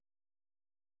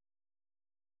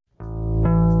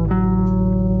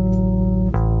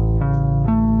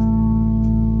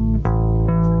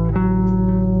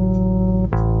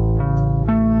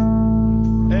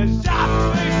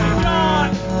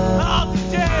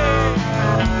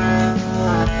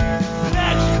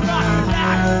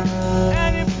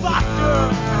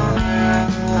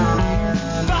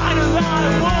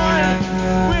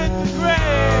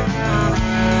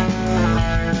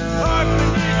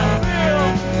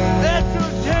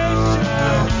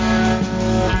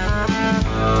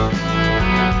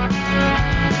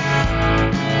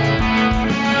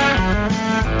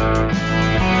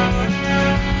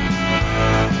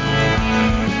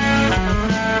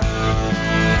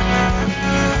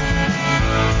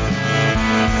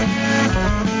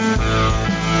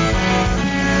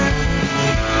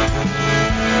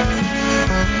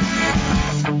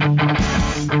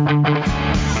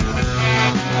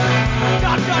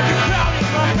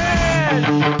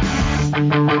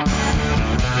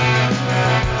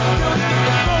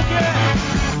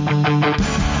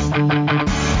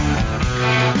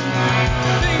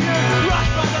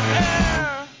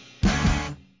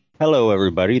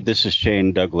everybody. This is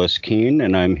Shane Douglas Keene,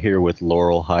 and I'm here with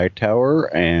Laurel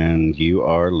Hightower, and you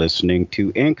are listening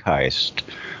to Ink Heist.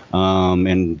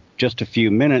 In just a few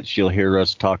minutes, you'll hear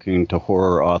us talking to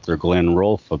horror author Glenn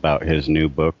Rolfe about his new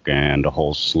book and a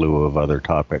whole slew of other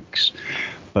topics.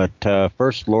 But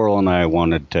first, Laurel and I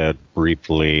wanted to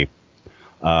briefly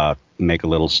make a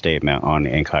little statement on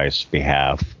Ink Heist's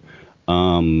behalf.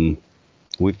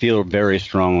 We feel very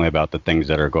strongly about the things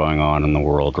that are going on in the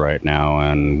world right now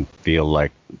and feel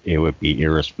like it would be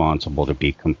irresponsible to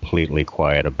be completely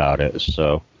quiet about it.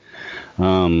 So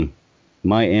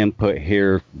my input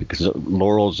here, because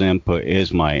Laurel's input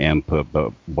is my input,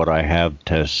 but what I have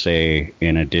to say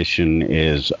in addition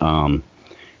is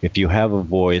if you have a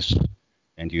voice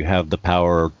and you have the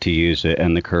power to use it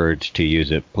and the courage to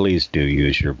use it, please do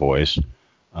use your voice.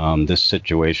 This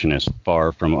situation is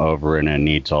far from over and it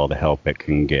needs all the help it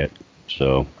can get.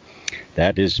 So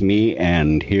that is me,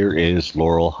 and here is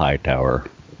Laurel Hightower.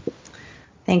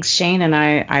 Thanks, Shane, and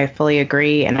I fully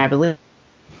agree, and I believe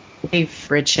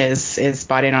Rich is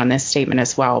bought in on this statement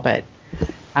as well, but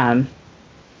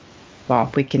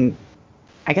well, we can,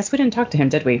 I guess we didn't talk to him,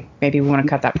 did we? Maybe we want to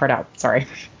cut that part out. Sorry.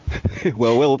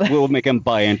 Well, we'll make him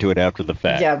buy into it after the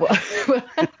fact. Yeah, well,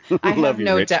 I have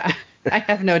no doubt. I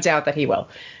have no doubt that he will.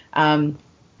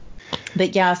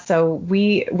 But yeah, so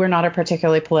we're not a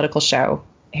particularly political show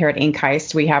here at Ink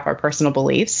Heist. We have our personal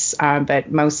beliefs,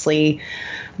 but mostly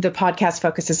the podcast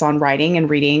focuses on writing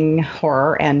and reading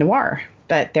horror and noir.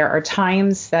 But there are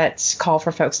times that call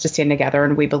for folks to stand together,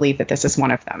 and we believe that this is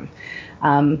one of them.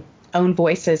 Own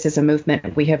Voices is a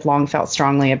movement we have long felt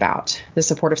strongly about, the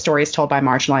support of stories told by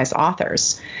marginalized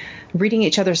authors. Reading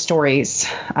each other's stories,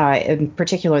 in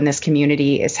particular in this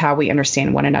community, is how we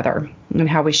understand one another and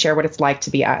how we share what it's like to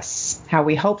be us, how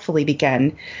we hopefully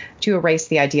begin to erase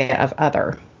the idea of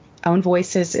other. Own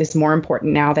Voices is more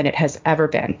important now than it has ever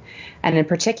been. And in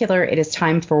particular, it is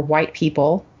time for white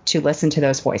people to listen to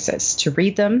those voices, to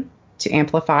read them, to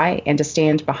amplify, and to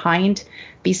stand behind,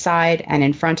 beside, and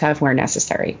in front of where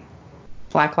necessary.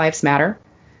 Black Lives Matter.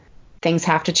 Things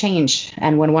have to change,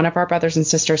 and when one of our brothers and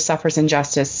sisters suffers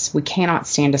injustice, we cannot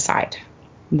stand aside.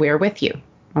 We're with you,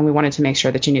 and we wanted to make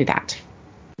sure that you knew that.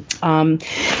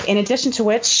 In addition to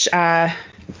which,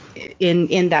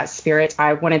 in that spirit,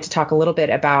 I wanted to talk a little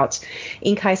bit about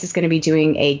Ink Heist is going to be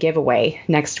doing a giveaway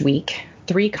next week,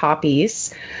 3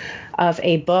 copies of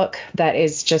a book that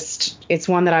is just, it's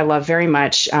one that I love very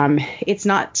much. It's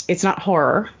not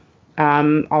horror,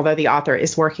 although the author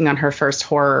is working on her first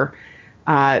horror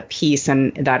piece,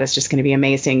 and that is just going to be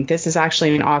amazing. This is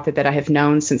actually an author that I have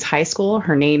known since high school.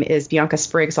 Her name is Bianca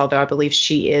Spriggs, although I believe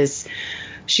she has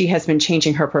been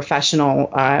changing her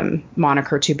professional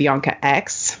moniker to Bianca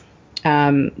X.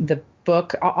 The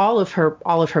book, all of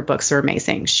her books are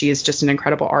amazing. She is just an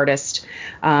incredible artist.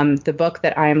 The book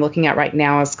that I am looking at right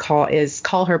now is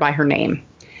Call Her by Her Name.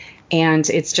 And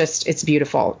it's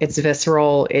beautiful. It's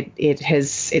visceral.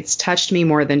 It's touched me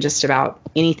more than just about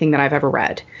anything that I've ever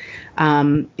read.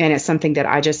 And it's something that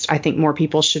I think more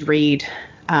people should read.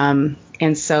 And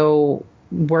so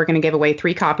we're going to give away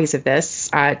 3 copies of this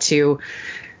to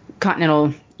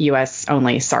continental U.S.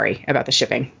 only. Sorry about the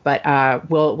shipping, but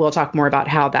we'll talk more about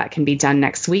how that can be done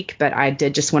next week. But I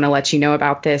did just want to let you know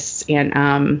about this,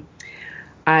 and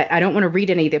I don't want to read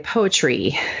any of the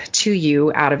poetry to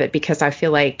you out of it because I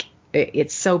feel like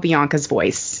it's so Bianca's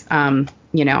voice, and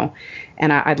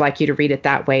I'd like you to read it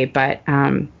that way. But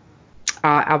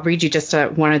I'll read you just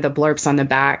one of the blurbs on the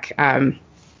back.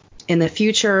 In the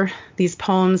future, these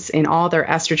poems, in all their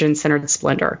estrogen-centered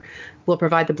splendor, will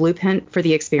provide the blueprint for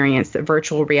the experience that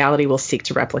virtual reality will seek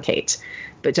to replicate.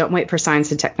 But don't wait for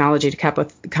science and technology to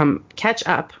catch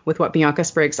up with what Bianca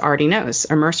Spriggs already knows.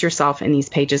 Immerse yourself in these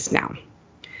pages now.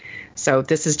 So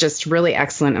this is just really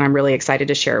excellent, and I'm really excited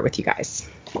to share it with you guys.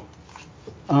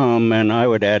 And I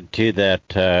would add to that,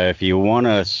 if you want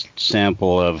a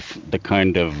sample of the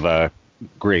kind of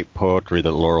great poetry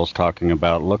that Laurel's talking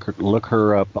about, look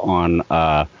her up on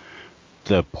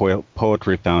the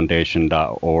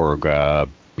poetryfoundation.org,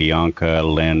 Bianca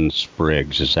Lynn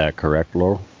Spriggs. Is that correct,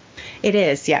 Laurel? It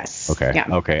is, yes. Okay.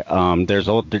 Yeah. Okay.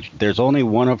 There's only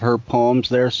one of her poems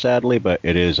there, sadly, but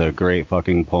it is a great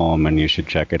fucking poem, and you should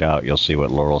check it out. You'll see what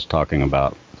Laurel's talking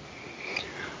about.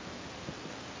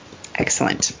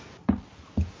 Excellent.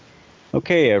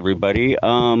 Okay, everybody.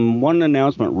 One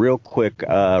announcement real quick.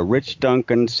 Rich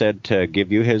Duncan said to give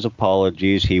you his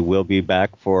apologies. He will be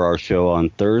back for our show on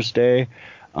Thursday,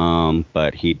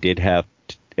 but he did have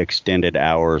extended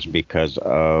hours because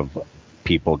of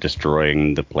people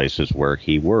destroying the places where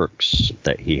he works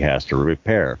that he has to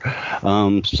repair.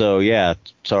 So, yeah,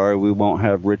 sorry we won't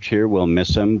have Rich here. We'll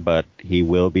miss him, but he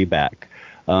will be back.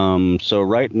 So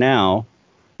right now,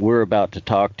 we're about to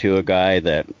talk to a guy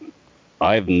that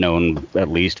I've known at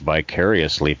least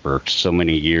vicariously for so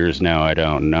many years now, I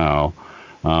don't know.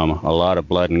 A lot of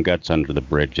blood and guts under the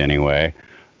bridge anyway.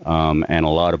 And a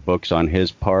lot of books on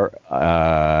his part,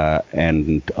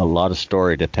 and a lot of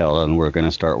story to tell, and we're going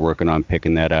to start working on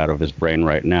picking that out of his brain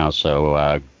right now.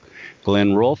 So,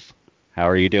 Glenn Rolfe, how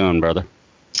are you doing, brother?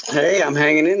 Hey, I'm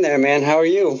hanging in there, man. How are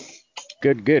you?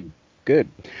 Good.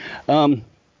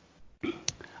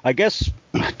 I guess,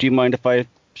 do you mind if I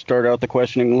start out the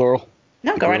questioning, Laurel?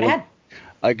 No, go right ahead.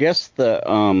 I guess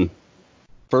the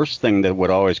first thing that would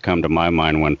always come to my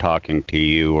mind when talking to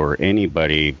you or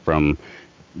anybody from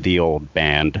the old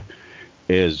band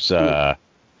is Don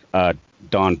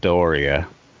Doria,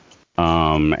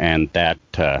 and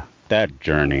that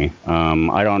journey.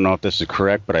 I don't know if this is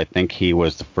correct, but I think he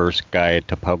was the first guy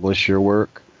to publish your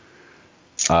work.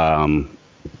 I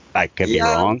could be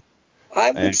wrong.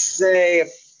 I would say,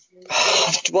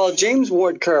 well, James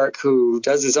Ward Kirk, who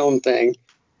does his own thing,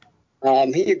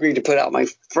 he agreed to put out my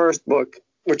first book,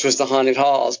 which was The Haunted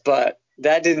Halls, but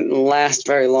that didn't last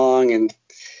very long, and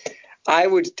I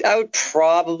would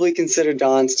probably consider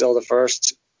Don still the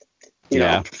first,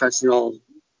 professional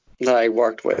that I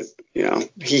worked with.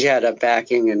 He had a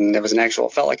backing, and there was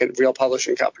felt like a real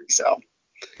publishing company. So.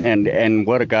 And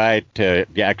what a guy to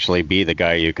actually be the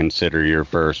guy you consider your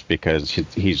first, because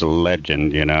he's a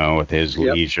legend, with his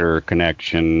Leisure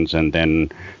connections, and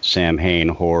then Sam Hain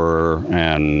Horror,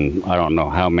 and I don't know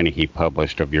how many he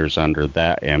published of yours under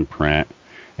that imprint,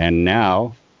 and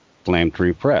now Flame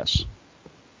Tree Press.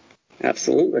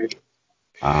 Absolutely.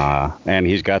 And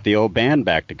he's got the old band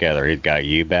back together. He's got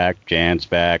you back, Jan's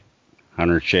back,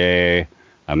 Hunter Shea.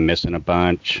 I'm missing a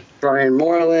bunch. Brian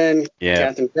Moreland,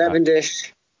 Catherine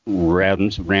Cavendish.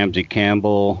 Ramsey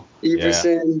Campbell.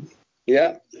 Everson.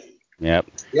 Yep.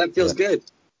 Feels good.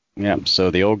 Yep.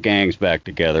 So the old gang's back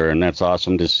together, and that's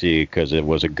awesome to see because it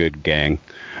was a good gang.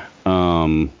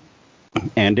 And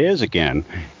is again.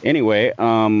 Anyway,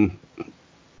 I'll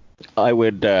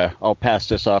pass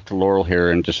this off to Laurel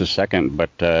here in just a second, but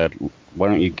why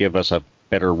don't you give us a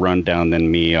better rundown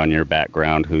than me on your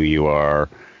background, who you are,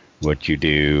 what you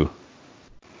do,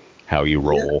 how you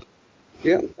roll.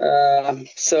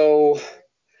 So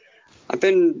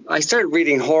I started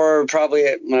reading horror probably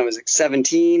when I was like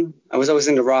 17. I was always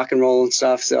into rock and roll and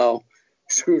stuff, so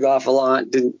screwed off a lot.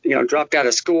 Dropped out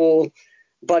of school.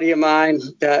 Buddy of mine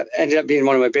that ended up being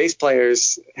one of my bass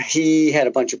players, he had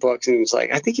a bunch of books, and he was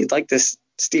like, I think you'd like this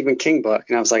Stephen King book.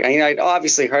 And I was like, I'd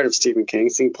obviously heard of Stephen King,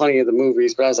 seen plenty of the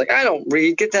movies, but I was like, I don't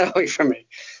read. Get that away from me.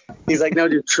 He's like, no,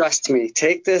 dude, trust me.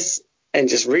 Take this and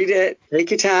just read it.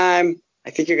 Take your time. I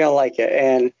think you're going to like it.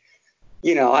 And,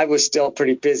 I was still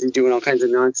pretty busy doing all kinds of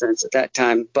nonsense at that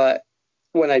time. But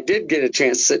when I did get a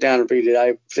chance to sit down and read it,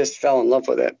 I just fell in love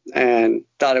with it and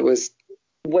thought it was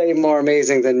way more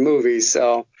amazing than movies.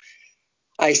 So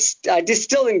I just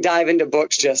still didn't dive into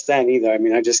books just then either. I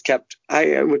mean, I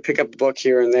would pick up a book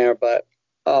here and there. But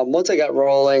once I got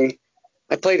rolling,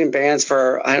 I played in bands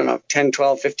for, 10,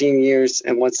 12, 15 years.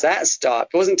 And once that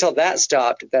stopped, it wasn't until that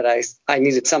stopped that I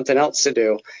needed something else to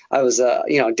do. I was,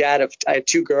 dad of, I had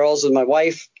 2 girls with my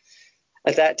wife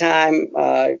at that time.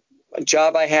 A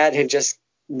job I had just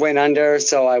went under.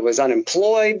 So I was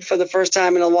unemployed for the first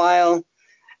time in a while.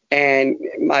 And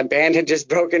my band had just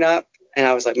broken up. And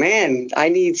I was like, man, I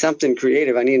need something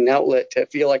creative. I need an outlet to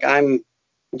feel like I'm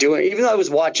doing, even though I was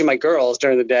watching my girls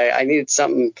during the day, I needed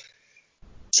some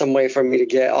way for me to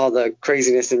get all the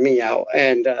craziness in me out.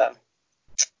 And at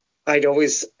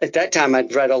that time,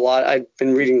 I'd read a lot. I'd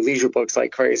been reading leisure books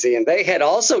like crazy, and they had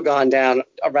also gone down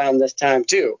around this time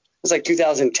too. It was like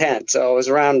 2010. So it was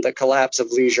around the collapse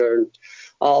of leisure and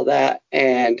all that.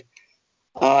 And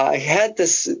I had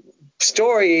this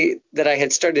story that I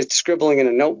had started scribbling in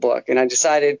a notebook, and I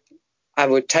decided I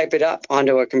would type it up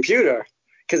onto a computer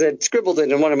because I'd scribbled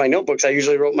it in one of my notebooks. I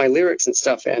usually wrote my lyrics and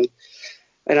stuff in.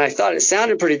 And I thought it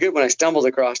sounded pretty good when I stumbled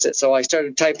across it. So I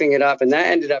started typing it up, and that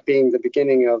ended up being the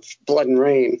beginning of Blood and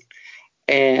Rain.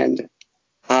 And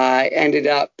I ended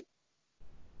up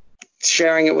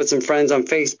sharing it with some friends on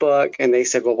Facebook, and they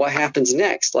said, well, what happens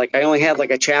next? Like, I only had like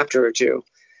a chapter or two.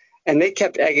 And they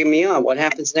kept egging me on. What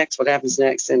happens next? What happens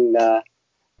next? And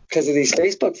because of these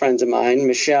Facebook friends of mine,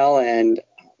 Michelle and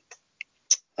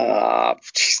now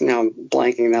I'm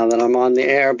blanking now that I'm on the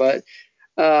air, but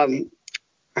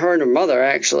her and her mother,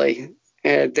 actually,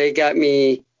 and they got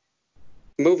me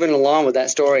moving along with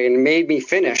that story and made me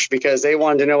finish because they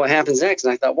wanted to know what happens next.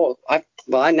 And I thought, I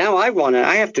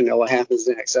have to know what happens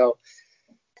next. So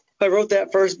I wrote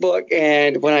that first book,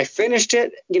 and when I finished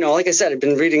it, like I said, I'd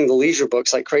been reading the leisure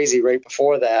books like crazy right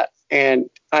before that. and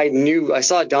I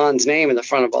saw Don's name in the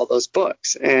front of all those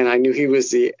books, and I knew he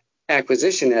was the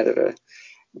acquisition editor.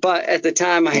 But at the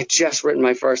time, I had just written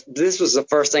this was the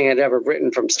first thing I'd ever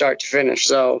written from start to finish.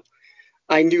 So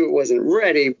I knew it wasn't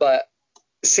ready, but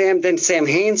Sam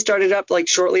Hain started up like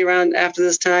shortly around after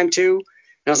this time too.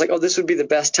 And I was like, oh, this would be the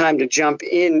best time to jump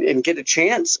in and get a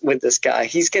chance with this guy.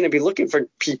 He's going to be looking for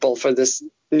people for this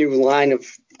new line of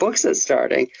books that's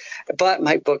starting. But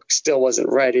my book still wasn't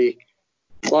ready.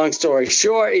 Long story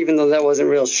short, even though that wasn't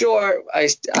real short, I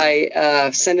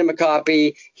sent him a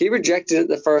copy. He rejected it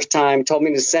the first time, told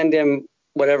me to send him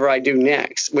whatever I do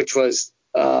next, which was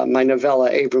my novella,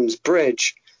 Abram's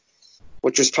Bridge,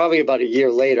 which was probably about a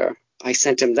year later. I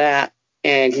sent him that,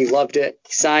 and he loved it.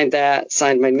 He signed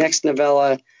my next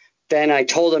novella. Then I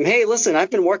told him, hey, listen, I've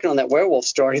been working on that werewolf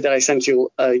story that I sent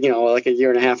you, like a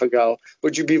year and a half ago.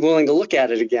 Would you be willing to look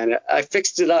at it again? I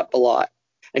fixed it up a lot.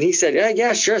 And he said,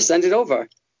 yeah, sure, send it over.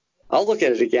 I'll look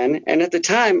at it again. And at the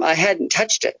time, I hadn't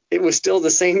touched it. It was still the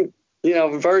same,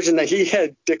 version that he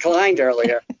had declined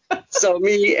earlier. So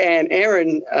me and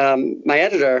Erin, my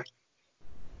editor,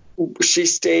 she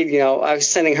stayed, I was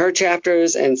sending her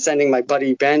chapters and sending my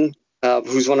buddy Ben,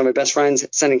 who's one of my best friends,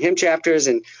 sending him chapters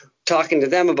and talking to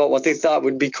them about what they thought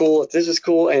would be cool, if this is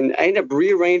cool. And I ended up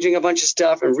rearranging a bunch of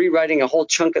stuff and rewriting a whole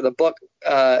chunk of the book,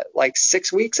 like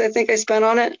 6 weeks, I think I spent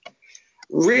on it.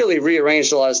 Really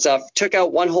rearranged a lot of stuff, took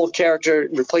out one whole character,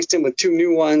 replaced him with 2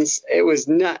 new ones. It was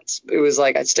nuts. It was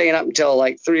like I'd staying up until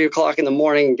like 3 o'clock in the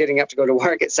morning and getting up to go to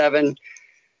work at 7,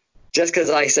 just because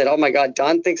I said, oh my God,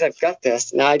 Don thinks I've got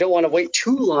this. Now I don't want to wait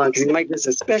too long because he might be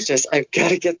suspicious. I've got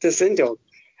to get this into him.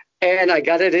 And I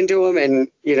got it into him, and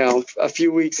a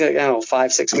few weeks,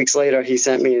 5-6 weeks later, he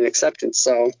sent me an acceptance.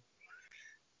 So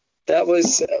that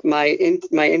was my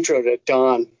intro to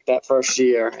Don that first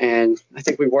year. And I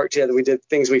think we worked together. We did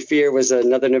Things We Fear was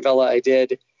another novella I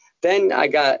did. Then I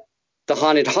got The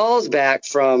Haunted Halls back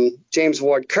from James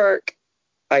Ward Kirk.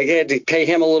 I had to pay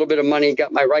him a little bit of money,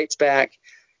 got my rights back,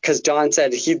 because Don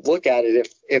said he'd look at it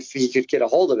if he could get a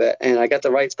hold of it. And I got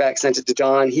the rights back, sent it to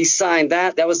Don. He signed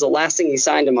that. That was the last thing he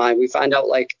signed to mine. We found out,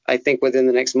 I think within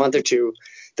the next month or two,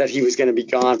 that he was going to be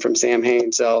gone from Sam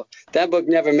Hain. So that book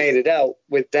never made it out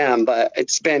with them, but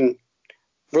it's been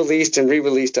released and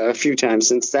re-released a few times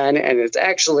since then, and it's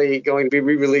actually going to be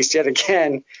re-released yet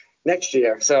again next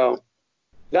year. So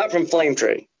not from Flame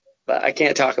Tree, but I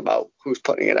can't talk about who's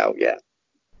putting it out yet.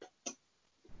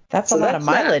 That's a lot of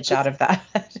mileage out of that.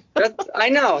 I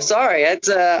know. Sorry.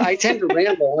 I tend to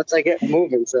ramble once I get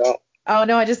moving. So. Oh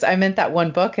no, I meant that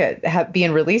one book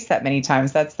being released that many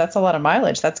times. That's a lot of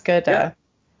mileage. That's good. Yeah.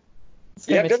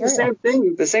 I've done the same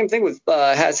thing. The same thing with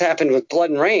has happened with Blood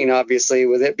and Rain, obviously,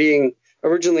 with it being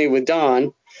originally with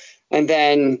Don, and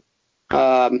then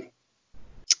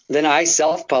I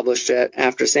self-published it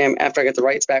after I got the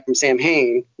rights back from Sam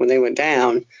Hain when they went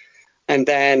down, and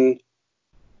then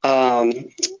a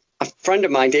friend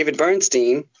of mine, David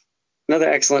Bernstein, another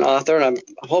excellent author, and I'm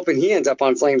hoping he ends up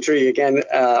on Flame Tree again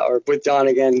or with Don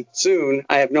again soon.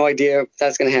 I have no idea if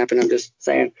that's going to happen. I'm just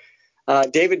saying.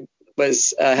 David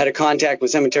had a contact with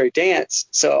Cemetery Dance,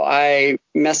 so I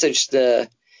messaged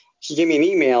he gave me an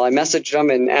email. I messaged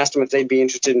them and asked them if they'd be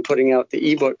interested in putting out the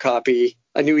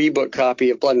a new ebook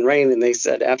copy of Blood and Rain, and they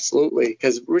said absolutely,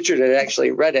 because Richard had actually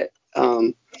read it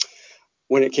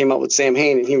when it came out with Sam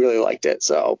Hain, and he really liked it.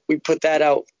 So we put that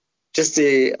out, just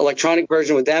the electronic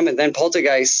version with them, and then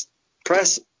Poltergeist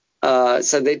Press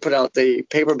said they'd put out the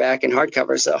paperback and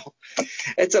hardcover. So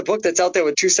it's a book that's out there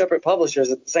with 2 separate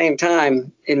publishers at the same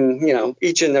time, in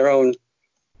each in their own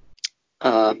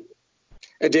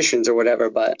editions or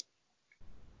whatever. But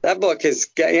that book is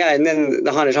and then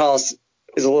The Haunted Halls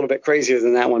is a little bit crazier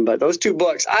than that one. But those 2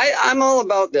 books, I'm all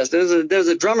about this. There's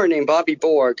a drummer named Bobby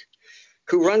Borg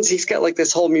who he's got like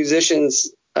this whole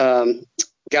musician's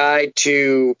guide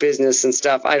to business and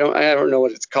stuff. I don't know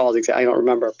what it's called exactly. I don't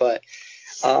remember, but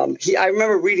I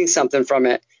remember reading something from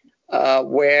it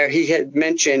where he had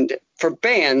mentioned for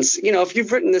bands, if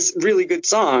you've written this really good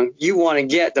song, you want to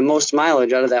get the most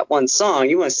mileage out of that one song.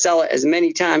 You want to sell it as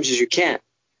many times as you can.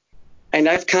 And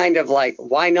I've kind of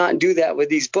why not do that with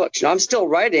these books? I'm still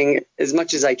writing as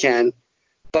much as I can,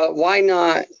 but why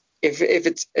not, if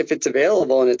it's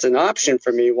available and it's an option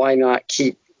for me, why not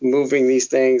keep moving these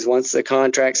things? Once the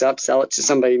contract's up, sell it to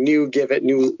somebody new, give it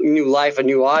new life, a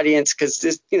new audience, because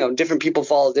different people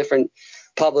follow different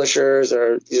publishers,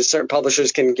 or certain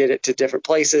publishers can get it to different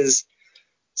places.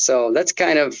 So that's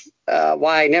kind of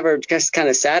why I never just kind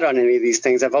of sat on any of these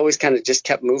things. I've always kind of just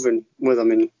kept moving with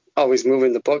them and always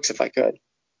moving the books if I could.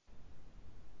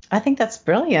 I think that's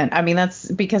brilliant. I mean, that's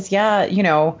because,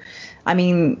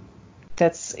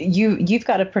 that's you've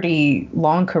got a pretty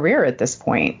long career at this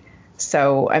point.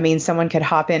 So, I mean, someone could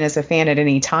hop in as a fan at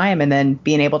any time and then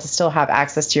being able to still have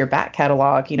access to your back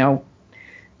catalog,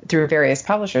 through various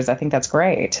publishers. I think that's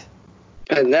great.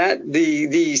 And that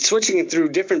the switching through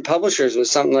different publishers was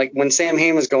something like when Sam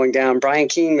Hain was going down, Brian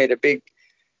Keene made a big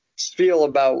spiel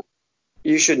about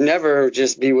you should never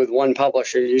just be with one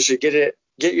publisher. You should get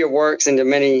your works into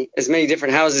as many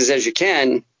different houses as you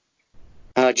can,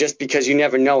 just because you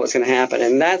never know what's going to happen.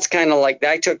 And that's kind of like,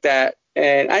 I took that,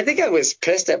 and I think I was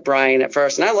pissed at Brian at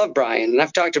first, and I love Brian, and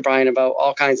I've talked to Brian about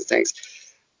all kinds of things.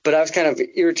 But I was kind of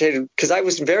irritated because I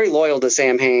was very loyal to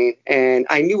Sam Hain, and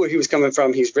I knew where he was coming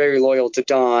from. He's very loyal to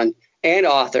Dawn and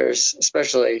authors,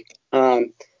 especially.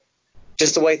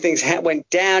 Just the way things went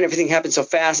down, everything happened so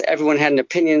fast. Everyone had an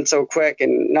opinion so quick,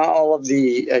 and not all of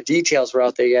the details were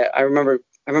out there yet. I remember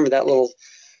that little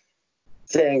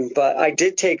thing, but I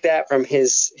did take that from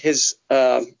his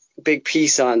big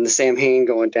piece on the Sam Hain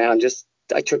going down.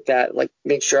 I took that, like,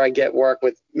 make sure I get work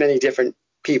with many different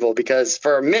people, because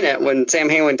for a minute when Sam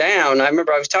Hain went down, I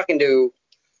remember I was talking to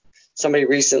somebody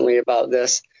recently about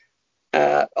this.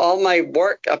 All my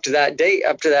work up to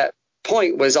that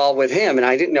point was all with him, and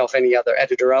I didn't know if any other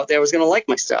editor out there was going to like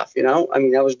my stuff. I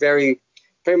mean, I was very,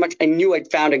 very much, I knew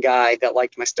I'd found a guy that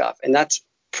liked my stuff, and that's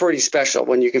pretty special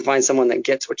when you can find someone that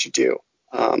gets what you do.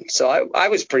 So I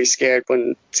was pretty scared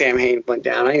when Sam Hain went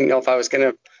down. I didn't know if I was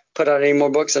going to put out any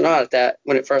more books or not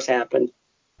when it first happened.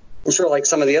 I'm sure like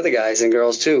some of the other guys and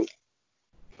girls too.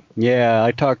 Yeah,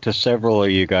 I talked to several of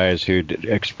you guys who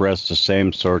expressed the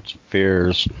same sorts of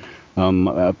fears.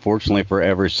 Fortunately for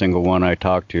every single one I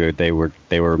talked to, they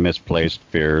were misplaced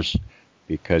fears,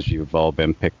 because you've all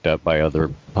been picked up by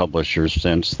other publishers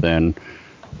since then.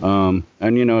 And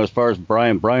as far as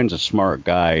Brian's a smart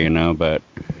guy, but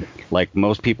like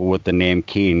most people with the name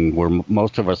Keene,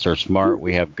 most of us are smart,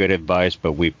 we have good advice,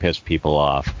 but we piss people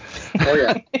off. Oh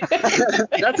yeah.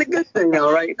 That's a good thing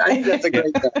though, right? I think that's a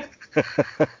great thing.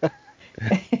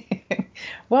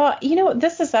 Well,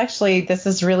 this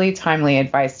is really timely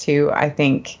advice too, I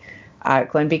think,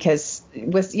 Glenn, because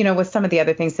with some of the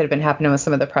other things that have been happening with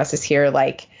some of the presses here,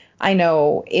 like, I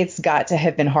know it's got to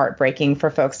have been heartbreaking for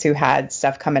folks who had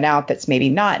stuff coming out that's maybe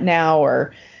not now,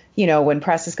 or, when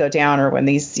presses go down, or when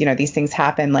these things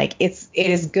happen, like it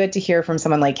is good to hear from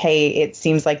someone like, hey, it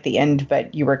seems like the end,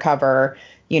 but you recover,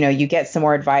 you get some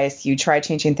more advice, you try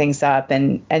changing things up,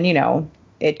 and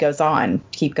it goes on,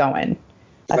 keep going.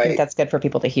 I think that's good for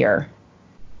people to hear.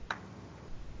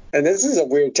 And this is a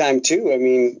weird time too. I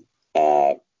mean,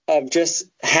 of just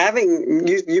having,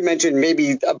 you mentioned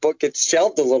maybe a book gets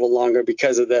shelved a little longer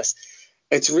because of this.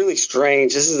 It's really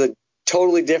strange. This is a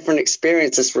totally different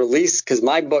experience, this release, because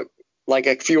my book, like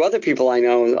a few other people I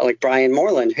know, like Brian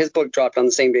Moreland, his book dropped on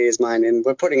the same day as mine, and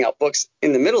we're putting out books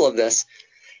in the middle of this.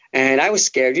 And I was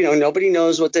scared. Nobody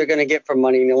knows what they're going to get for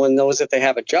money. No one knows if they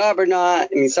have a job or not.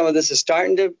 I mean, some of this is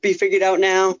starting to be figured out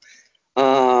now.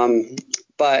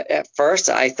 But at first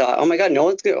I thought, oh my God, no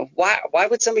one's going to, why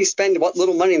would somebody spend what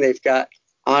little money they've got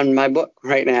on my book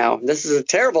right now? This is a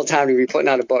terrible time to be putting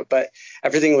out a book, but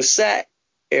everything was set.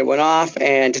 It went off.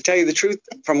 And to tell you the truth,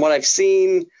 from what I've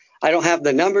seen, I don't have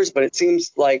the numbers, but it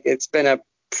seems like it's been a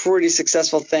pretty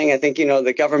successful thing. I think,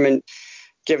 the government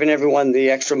giving everyone the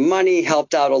extra money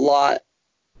helped out a lot.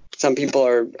 Some people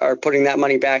are putting that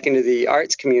money back into the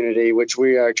arts community, which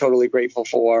we are totally grateful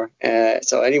for.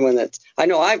 So anyone I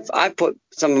know I've put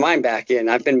some of mine back in.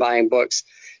 I've been buying books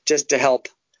just to help,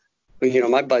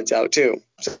 my buds out too.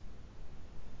 So.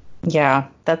 Yeah,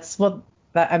 that's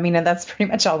pretty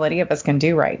much all any of us can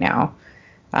do right now.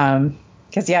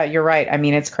 Because yeah, you're right. I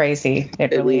mean, it's crazy.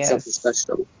 It really is. Something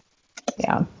special.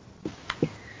 Yeah.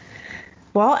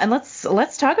 Well, and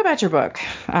let's talk about your book.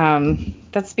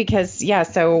 That's because,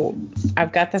 so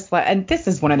I've got this, and this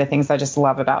is one of the things I just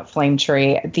love about Flame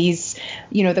Tree. These,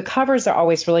 the covers are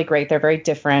always really great. They're very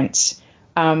different.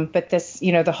 But this,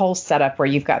 the whole setup where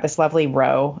you've got this lovely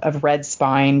row of red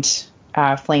spined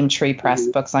Flame Tree press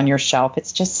books on your shelf.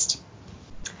 It's just,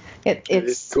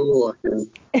 it's cool.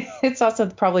 It's also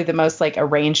probably the most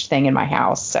arranged thing in my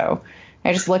house. So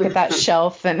I just look at that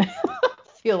shelf and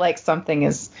feel like something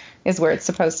is where it's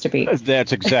supposed to be.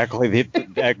 That's exactly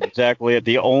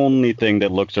the only thing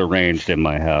that looks arranged in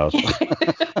my house.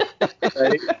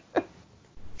 Right?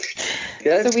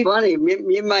 Yeah, it's funny.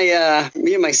 Me and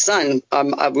my son,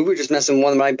 we were just messing with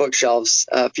one of my bookshelves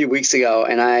a few weeks ago,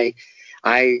 and I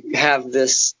have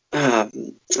this. I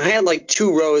had like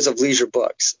 2 rows of leisure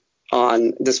books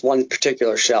on this one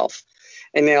particular shelf,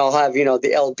 and they all have the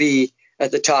LB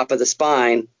at the top of the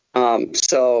spine.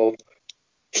 So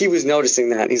he was noticing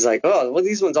that. He's like, oh, well,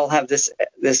 these ones all have this,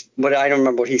 but I don't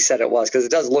remember what he said it was because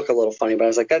it does look a little funny. But I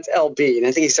was like, that's LB. And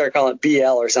I think he started calling it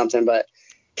BL or something. But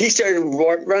he started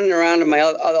running around in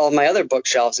all my other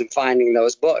bookshelves and finding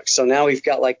those books. So now we've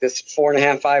got like this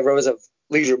 4.5, 5 rows of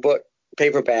leisure book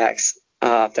paperbacks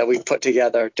that we put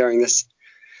together during this.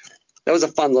 That was a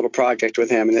fun little project with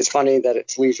him. And it's funny that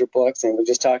it's leisure books. And we're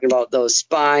just talking about those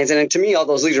spines. And to me, all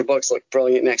those leisure books look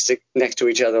brilliant next to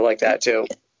each other like that, too.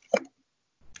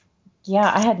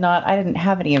 Yeah, I didn't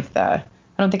have any of I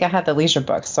don't think I had the leisure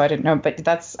books, so I didn't know. But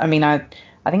I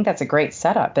think that's a great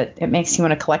setup. It makes you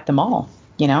want to collect them all,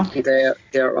 you know?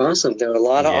 They're awesome. There are a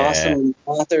lot of awesome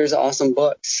authors, awesome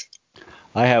books.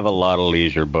 I have a lot of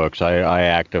leisure books. I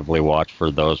actively watch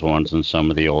for those ones and some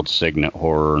of the old Signet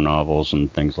horror novels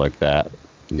and things like that.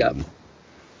 Yep.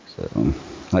 So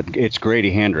it's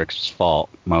Grady Hendrix's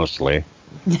fault, mostly.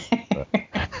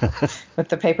 With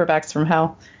the paperbacks from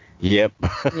hell. Yep.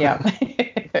 Yeah.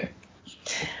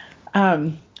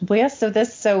 Well, yeah.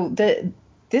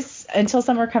 This Until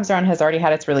Summer Comes Around has already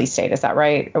had its release date. Is that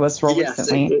right? It was rolled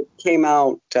recently. It came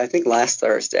out, I think, last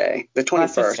Thursday, the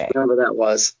 21st, whatever that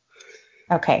was.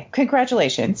 Okay.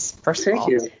 Congratulations. First of all.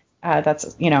 Thank you.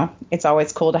 That's, it's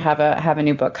always cool to have a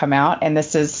new book come out. And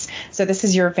this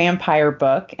is your vampire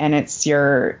book, and it's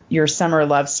your summer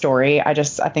love story. I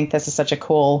think this is such a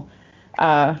cool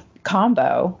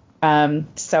combo.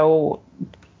 So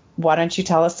why don't you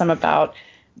tell us some about,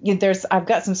 I've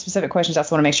got some specific questions. I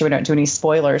just want to make sure we don't do any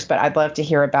spoilers, but I'd love to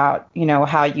hear about,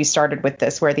 how you started with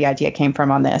this, where the idea came from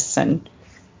on this. And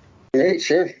Great,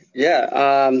 sure.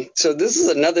 Yeah. So this is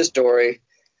another story.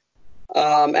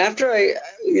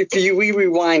 We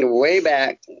rewind way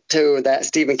back to that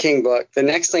Stephen King book, the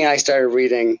next thing I started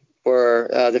reading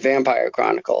were the Vampire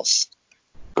Chronicles.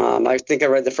 I think I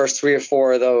read the first 3 or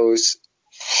 4 of those.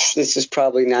 This is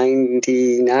probably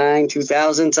 99,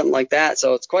 2000, something like that.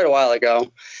 So it's quite a while ago.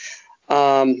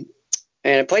 And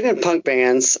I played in punk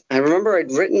bands. I remember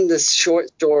I'd written this short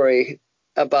story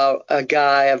about a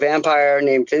vampire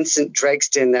named Vincent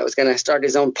Dregston that was going to start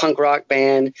his own punk rock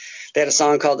band. They had a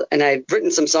song called, and I'd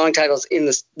written some song titles in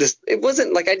this. It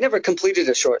wasn't like I'd never completed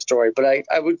a short story, but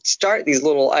I would start these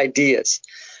little ideas.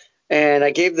 And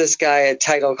I gave this guy a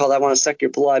title called I Want to Suck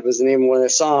Your Blood was the name of one of the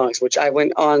songs, which I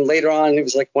went on later on. It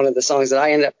was like one of the songs that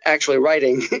I ended up actually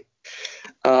writing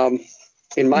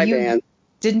in my band.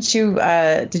 Did you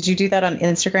do that on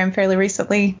Instagram fairly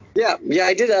recently? Yeah,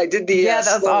 I did. I did the that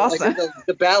was awesome. I did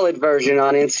the ballad version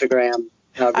on Instagram.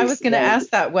 I was going to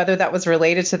ask that whether that was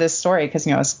related to this story because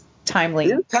it's timely.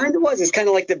 Yeah, it kind of was. It's kind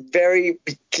of like the very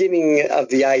beginning of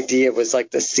the idea was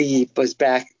like the seed was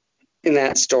back in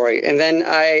that story. And then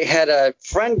I had a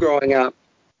friend growing up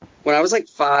when I was like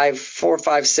 4,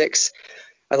 5, 6.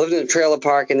 I lived in a trailer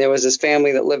park, and there was this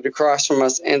family that lived across from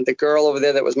us, and the girl over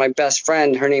there that was my best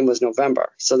friend, her name was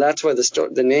November. So that's where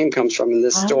the name comes from in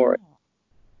this story.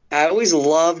 I always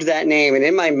loved that name, and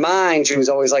in my mind, she was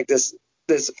always like this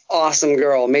awesome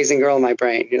girl, amazing girl in my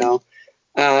brain,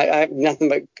 I have nothing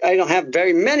but I don't have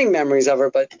very many memories of her,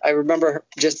 but I remember her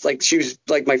just like she was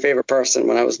like my favorite person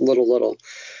when I was little.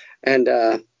 And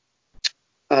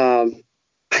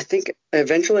I think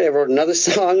eventually I wrote another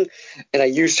song and I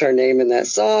used her name in that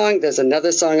song. There's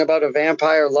another song about a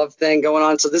vampire love thing going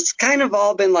on. So this kind of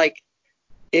all been like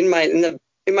in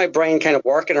my brain kind of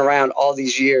working around all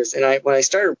these years. And when I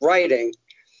started writing,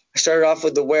 I started off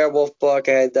with the werewolf book.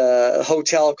 I had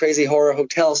the crazy horror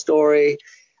hotel story.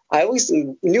 I always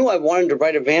knew I wanted to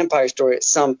write a vampire story at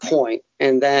some point.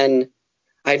 And then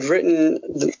I'd written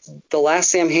the last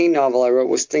Sam Hain novel I wrote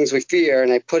was Things We Fear,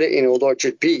 and I put it in Old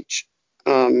Orchard Beach,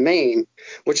 Maine,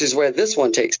 which is where this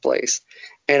one takes place.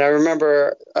 And I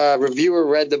remember a reviewer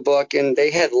read the book, and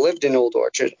they had lived in Old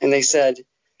Orchard, and they said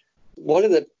one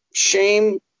of the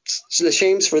shames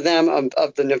for them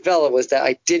of the novella was that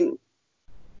I didn't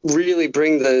really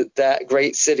bring that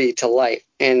great city to life.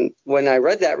 And when I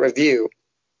read that review,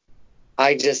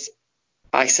 I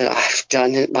said, I've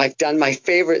done my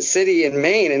favorite city in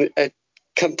Maine, and a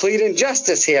complete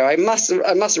injustice here. I must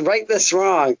right this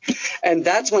wrong. And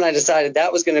that's when I decided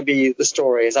that was going to be the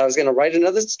story. Is I was going to write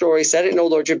another story, set it in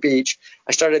Old Orchard Beach.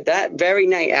 I started that very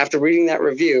night after reading that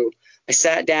review. I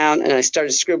sat down and I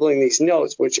started scribbling these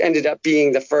notes, which ended up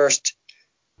being the first,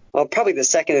 probably the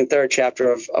second and third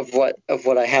chapter of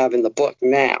what I have in the book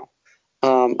now.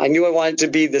 I knew I wanted to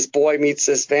be this boy meets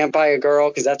this vampire girl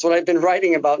because that's what I've been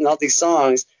writing about in all these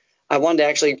songs. I wanted to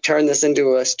actually turn this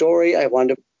into a story. I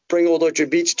wanted to bring Old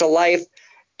Orchard Beach to life.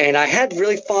 And I had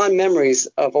really fond memories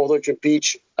of Old Orchard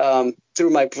Beach through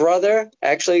my brother.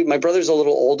 Actually, my brother's a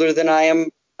little older than I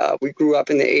am. We grew up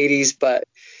in the 80s, but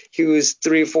he was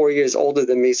 3 or 4 years older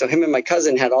than me. So him and my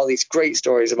cousin had all these great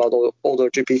stories about Old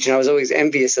Orchard Beach, and I was always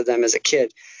envious of them as a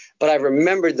kid. But I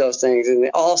remembered those things, and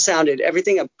it all sounded,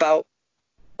 everything about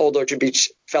Old Orchard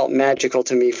Beach felt magical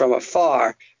to me from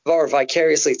afar, or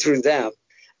vicariously through them.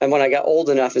 And when I got old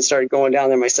enough and started going down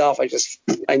there myself,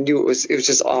 I knew it was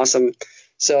just awesome.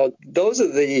 So those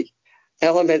are the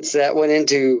elements that went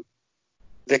into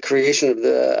the creation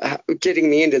of getting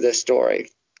me into this story.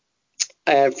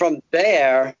 And from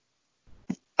there,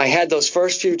 I had those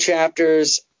first few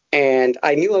chapters, and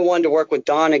I knew I wanted to work with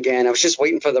Don again. I was just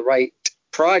waiting for the right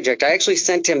project. I actually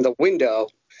sent him The Window,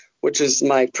 which was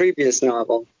my previous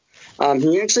novel.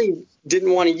 He actually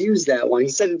didn't want to use that one. He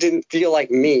said it didn't feel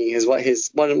like me, is what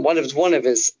one of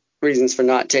his reasons for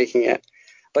not taking it.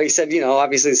 But he said,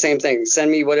 obviously the same thing. Send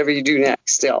me whatever you do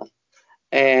next still.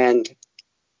 And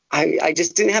I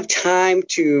just didn't have time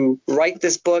to write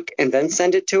this book and then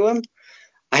send it to him.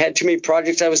 I had too many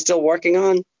projects I was still working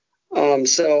on.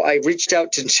 So I reached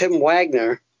out to Tim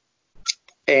Wagner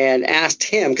and asked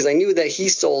him, because I knew that he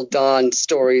sold Don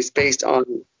stories based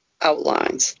on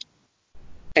outlines.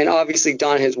 And obviously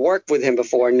Don has worked with him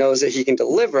before and knows that he can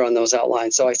deliver on those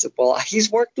outlines. So I said, well,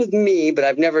 he's worked with me, but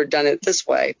I've never done it this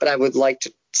way. But I would like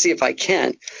to see if I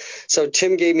can. So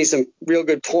Tim gave me some real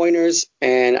good pointers,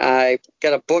 and I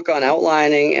got a book on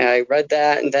outlining, and I read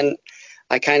that. And then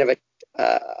I kind of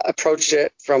approached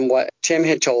it from what Tim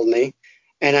had told me.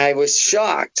 And I was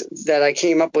shocked that I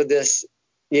came up with this,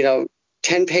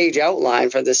 10-page outline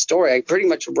for this story. I pretty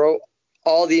much wrote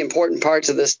all the important parts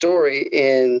of this story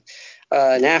in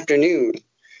an afternoon.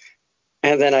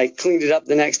 And then I cleaned it up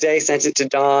the next day, sent it to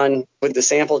Don with the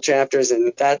sample chapters,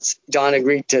 and Don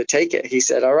agreed to take it. He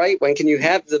said, all right, when can you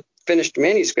have the finished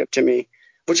manuscript to me?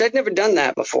 Which I'd never done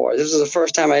that before. This was the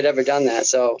first time I'd ever done that.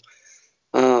 So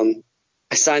I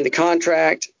signed the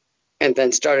contract and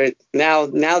then started. Now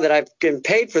that I've been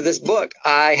paid for this book,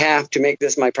 I have to make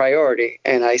this my priority.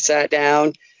 And I sat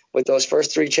down with those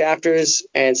first 3 chapters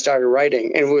and started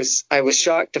writing. And I was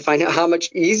shocked to find out how much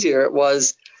easier it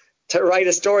was to write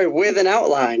a story with an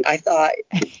outline. I thought,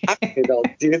 I'm going to go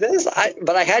do this.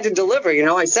 But I had to deliver.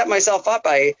 I set myself up.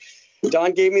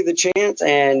 Don gave me the chance,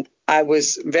 and I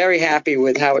was very happy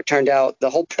with how it turned out. The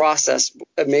whole process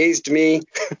amazed me.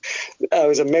 I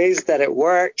was amazed that it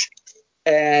worked.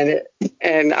 And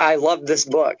I love this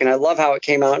book, and I love how it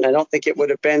came out. And I don't think it would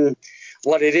have been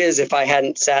what it is if I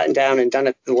hadn't sat down and done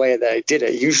it the way that I did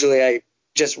it. Usually I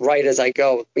just write as I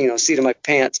go, seat of my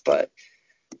pants. But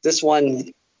this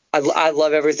one, I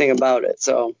love everything about it.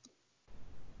 So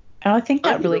And I think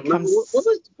that really comes.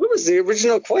 What was the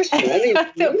original question?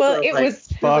 Well, it was.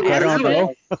 Fuck, I don't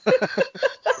know.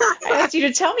 I asked you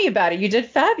to tell me about it. You did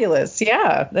fabulous.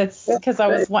 Yeah, that's because I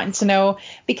was wanting to know,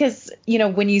 because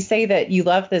when you say that you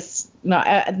love this,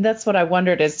 that's what I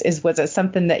wondered is was it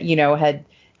something that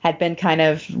had been kind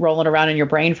of rolling around in your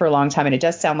brain for a long time? And it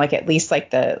does sound like, at least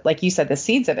like you said, the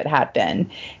seeds of it had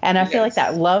been. And I feel like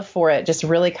that love for it just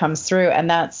really comes through. And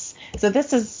this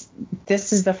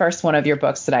is the first one of your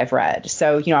books that I've read.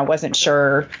 So, I wasn't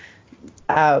sure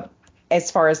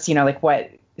as far as, like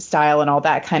what style and all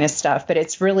that kind of stuff. But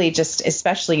it's really just,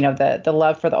 especially, the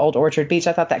love for the Old Orchard Beach.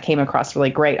 I thought that came across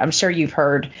really great. I'm sure you've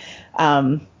heard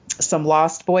some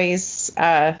Lost Boys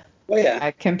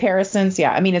comparisons.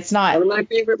 Yeah, I mean, it's not one of my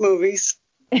favorite movies.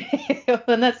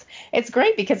 And it's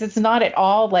great because it's not at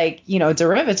all like,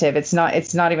 derivative. It's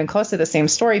not even close to the same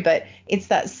story, but it's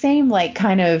that same like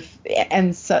kind of,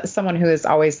 and someone who has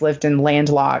always lived in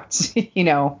landlocked,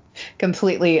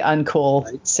 completely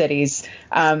uncool cities.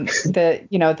 The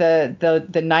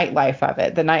nightlife of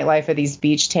it, the nightlife of these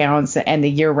beach towns and the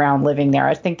year round living there.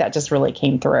 I think that just really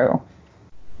came through.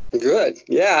 Good.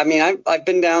 Yeah. I mean, I've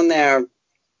been down there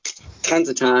tons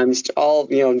of times, all,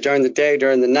 during the day,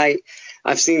 during the night.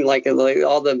 I've seen like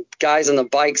all the guys on the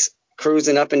bikes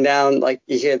cruising up and down, like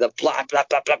you hear the blah, blah,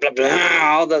 blah, blah, blah, blah,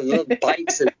 all the little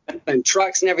bikes and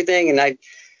trucks and everything. And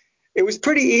it was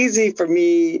pretty easy for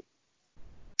me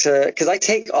because I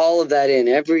take all of that in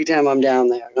every time I'm down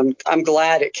there. I'm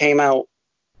glad it came out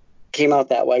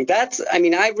that way.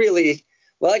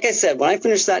 Like I said, when I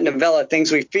finished that novella,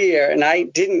 Things We Fear, and I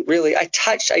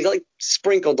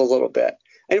sprinkled a little bit.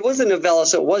 And it was a novella,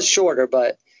 so it was shorter,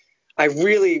 but I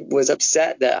really was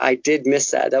upset that I did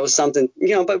miss that. That was something,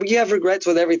 but you have regrets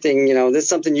with everything,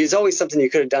 there's always something you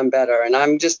could have done better. And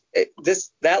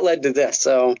that led to this.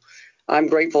 So I'm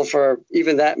grateful for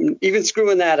even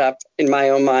screwing that up in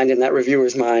my own mind and that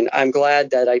reviewer's mind. I'm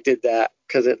glad that I did that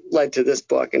because it led to this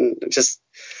book, and just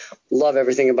love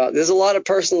everything about it. There's a lot of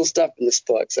personal stuff in this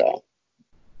book. So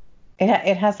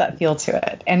it has that feel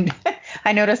to it. And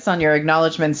I noticed on your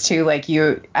acknowledgments too, like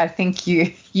I think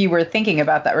you were thinking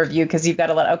about that review because you've got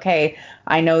a lot. Okay,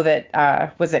 I know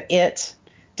that was it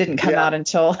didn't come out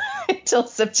until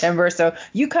September, so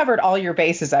you covered all your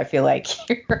bases. I feel like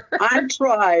I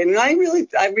try, and I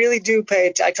really do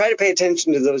I try to pay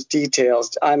attention to those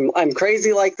details. I'm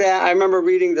crazy like that. I remember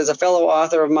reading. There's a fellow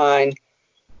author of mine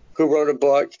who wrote a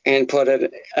book and put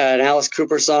an Alice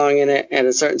Cooper song in it at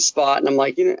a certain spot. And I'm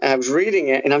like, I was reading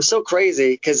it and I'm so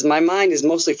crazy because my mind is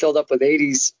mostly filled up with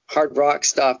 80s hard rock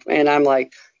stuff. And I'm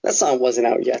like, that song wasn't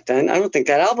out yet then. I don't think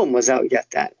that album was out yet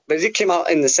then. But it came out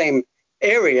in the same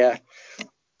area.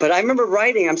 But I remember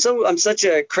writing, I'm such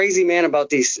a crazy man about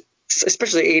these,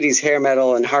 especially 80s hair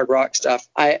metal and hard rock stuff.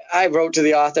 I wrote to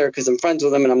the author because I'm friends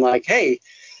with him and I'm like, hey,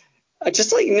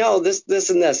 just to let you know this,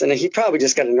 and this. And he probably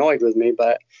just got annoyed with me,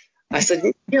 but I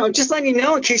said, just letting you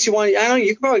know in case you want, I don't know,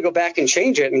 you can probably go back and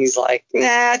change it. And he's like,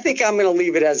 nah, I think I'm going to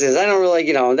leave it as is. I don't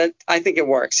really, that I think it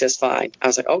works just fine. I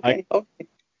was like, okay.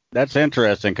 That's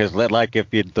interesting because, like, if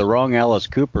you're the wrong Alice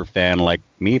Cooper fan, like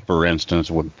me, for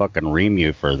instance, would fucking ream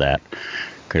you for that.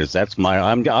 Because that's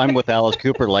I'm with Alice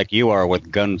Cooper like you are with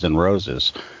Guns N'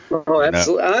 Roses. Oh,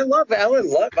 absolutely. I've loved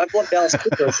Alice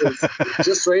Cooper since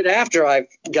just right after I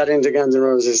got into Guns N'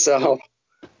 Roses. So.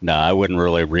 No, I wouldn't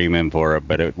really ream him for it,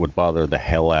 but it would bother the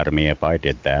hell out of me if I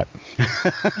did that.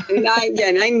 and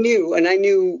I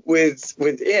knew with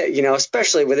it,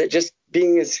 especially with it just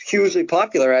being as hugely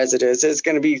popular as it is, it's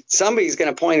going to be somebody's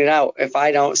going to point it out if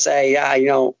I don't say, I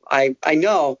know, I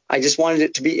just wanted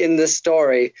it to be in this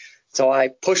story, so I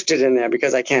pushed it in there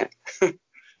because I can't.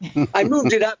 I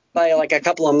moved it up by like a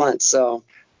couple of months, so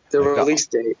the release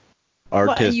date.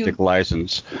 Artistic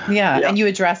license. Yeah, and you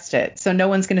addressed it. So no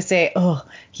one's going to say, oh,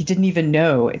 he didn't even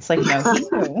know. It's like, no, he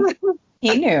knew.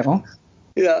 He knew.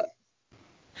 Yeah.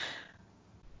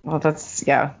 Well, that's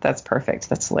perfect.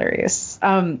 That's hilarious.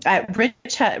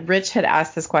 Rich had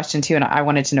asked this question too, and I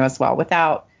wanted to know as well.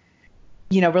 Without,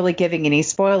 really giving any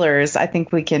spoilers, I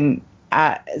think we can.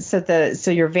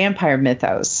 So your vampire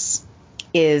mythos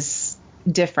is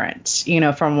different,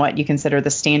 from what you consider the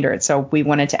standard. So we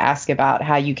wanted to ask about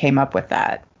how you came up with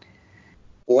that.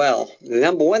 Well, the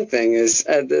number one thing is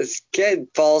this kid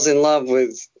falls in love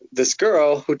with this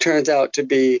girl who turns out to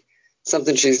be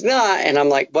something she's not. And I'm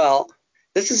like, well,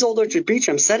 this is Old Orchard Beach.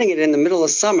 I'm setting it in the middle of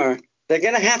summer. They're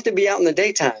going to have to be out in the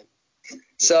daytime.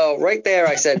 So right there,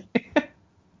 I said,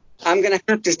 I'm going to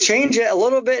have to change it a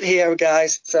little bit here,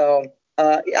 guys. So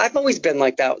I've always been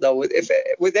like that, though,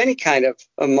 with any kind of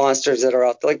monsters that are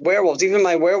out there, like werewolves. Even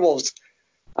my werewolves,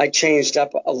 I changed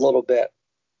up a little bit.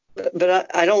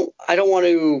 But I don't want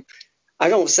to. I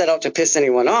don't set out to piss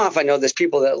anyone off. I know there's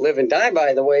people that live and die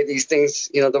by the way these things,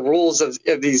 the rules of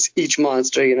each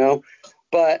monster,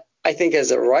 But I think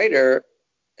as a writer,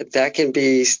 that can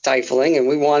be stifling, and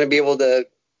we want to be able to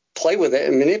play with it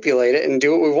and manipulate it and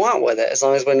do what we want with it, as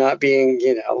long as we're not being,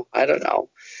 I don't know,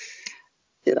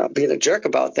 being a jerk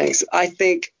about things. I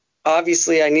think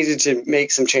obviously I needed to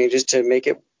make some changes to make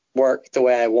it work the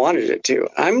way I wanted it to.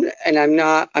 I'm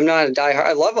not a diehard.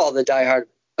 I love all the diehard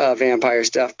vampire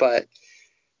stuff, but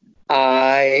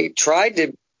I tried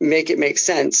to make it make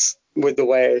sense with the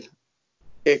way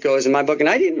it goes in my book, and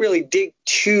I didn't really dig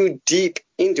too deep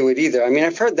into it either. I mean,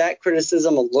 I've heard that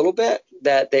criticism a little bit,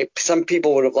 that some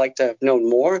people would have liked to have known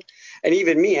more, and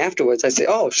even me afterwards, I say,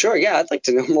 oh, sure, yeah, I'd like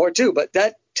to know more too. But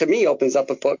that to me opens up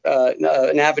a book,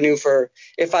 an avenue for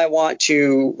if I want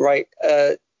to write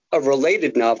a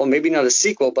related novel, maybe not a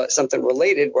sequel, but something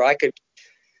related where I could,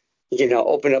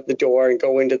 open up the door and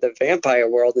go into the vampire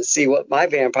world and see what my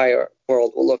vampire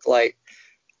world will look like.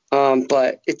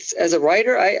 But it's, as a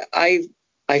writer,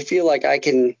 I feel like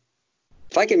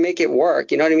if I can make it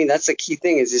work, you know what I mean? That's the key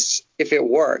thing, is just if it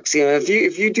works.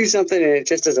 If you do something and it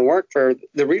just doesn't work, for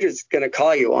the reader's going to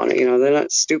call you on it. They're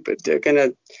not stupid.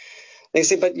 They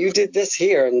say, but you did this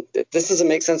here, and this doesn't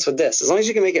make sense with this. As long as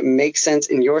you can make it make sense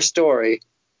in your story,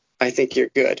 I think you're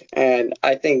good. And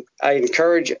I think I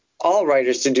encourage all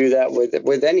writers to do that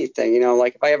with anything.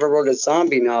 Like if I ever wrote a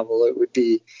zombie novel, it'd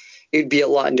be a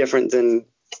lot different than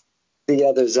the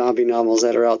other zombie novels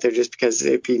that are out there, just because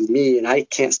it'd be me, and I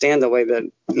can't stand the way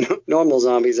that normal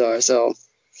zombies are. So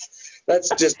that's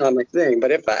just not my thing.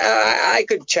 But if I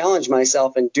could challenge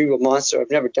myself and do a monster I've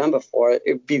never done before, it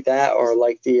would be that, or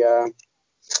like the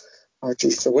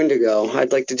Wendigo.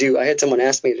 I had someone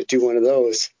ask me to do one of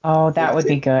those. Oh, that would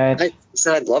be good. I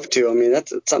said I'd love to. I mean,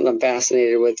 that's something I'm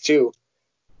fascinated with too.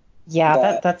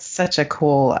 Yeah, that's such a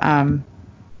cool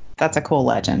that's a cool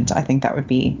legend. I think that'd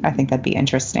be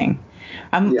interesting.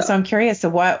 So I'm curious. So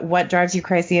what drives you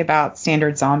crazy about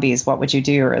standard zombies? What would you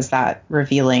do, or is that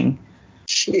revealing?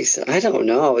 Jeez, I don't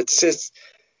know. It's just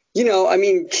I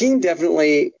mean, Keene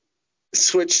definitely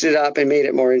switched it up and made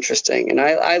it more interesting. And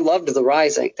I loved The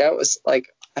Rising. That was like,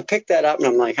 I picked that up and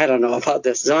I'm like, I don't know about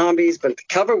this zombies, but the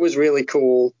cover was really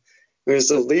cool. It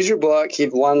was a leisure book.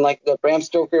 He'd won like the Bram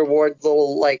Stoker Award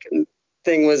little like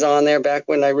thing was on there back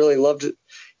when I really loved it.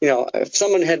 If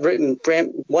someone had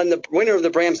won the winner of the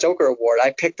Bram Stoker Award,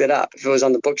 I picked it up if it was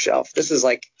on the bookshelf. This is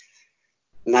like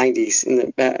 90s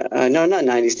no, not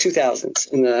 90s,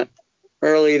 2000s, in the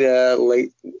early to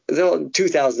late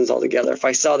 2000s altogether. If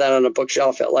I saw that on a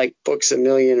bookshelf at like Books A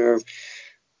Million or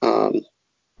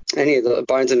any of the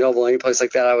Barnes and Noble, any place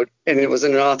like that, I would, and it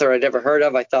wasn't an author I'd ever heard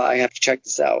of, I thought I have to check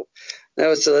this out.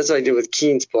 That's what I did with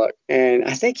Keene's book, and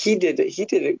I think he did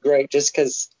it great just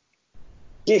because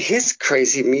his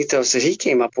crazy mythos that he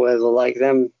came up with, like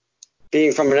them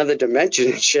being from another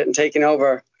dimension and shit and taking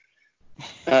over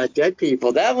dead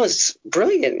people. That was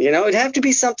brilliant. It'd have to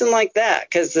be something like that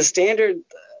because the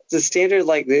standard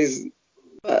like these,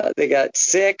 they got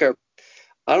sick or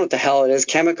I don't know what the hell it is,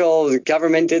 chemical, the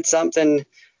government did something.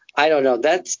 I don't know.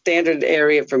 That standard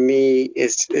area for me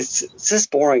is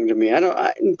just boring to me.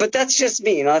 But that's just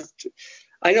me.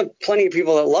 I know plenty of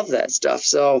people that love that stuff,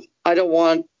 so I don't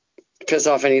want to piss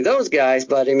off any of those guys.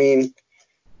 But I mean,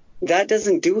 that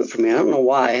doesn't do it for me. I don't know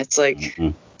why. It's like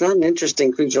not an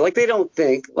interesting creature. Like they don't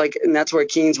think. Like, and that's where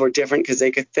Keene's were different because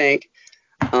they could think.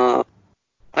 I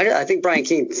think Brian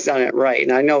Keene's done it right,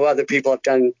 and I know other people have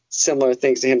done similar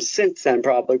things to him since then,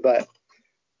 probably. But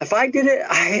if I did it,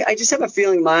 I just have a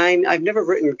feeling I've never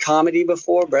written comedy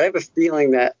before, but I have a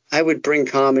feeling that I would bring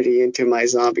comedy into my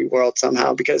zombie world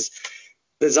somehow because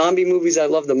the zombie movies I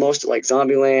love the most are like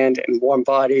Zombieland and Warm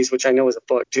Bodies, which I know is a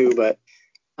book too, but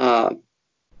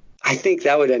I think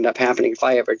that would end up happening if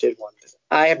I ever did one.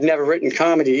 I have never written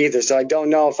comedy either, so I don't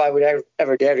know if I would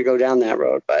ever dare to go down that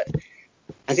road, but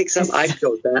I think I'd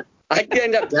go with that. I'd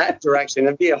end up that direction.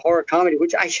 It'd be a horror comedy,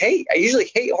 which I hate. I usually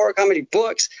hate horror comedy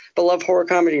books, but love horror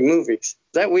comedy movies. Is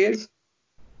that weird?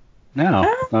 No,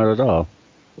 not at all.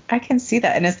 I can see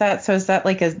that. And is that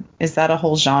like is that a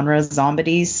whole genre,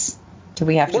 zombies? Do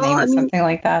we have to name it something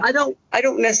like that? I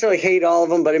don't necessarily hate all of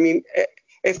them, but I mean,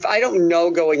 if I don't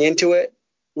know going into it,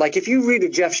 like if you read a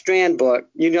Jeff Strand book,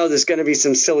 there's going to be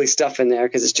some silly stuff in there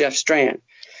because it's Jeff Strand.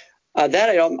 That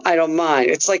I don't mind.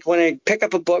 It's like when I pick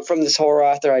up a book from this horror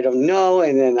author I don't know,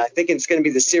 and then I think it's going to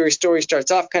be the serious story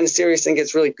starts off kind of serious and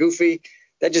gets really goofy.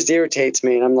 That just irritates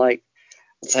me, and I'm like,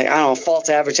 it's like I don't know, false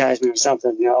advertisement or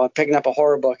something. I'm picking up a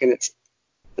horror book and it's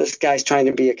this guy's trying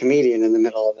to be a comedian in the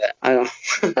middle of it. I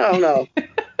don't know.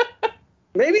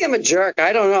 Maybe I'm a jerk.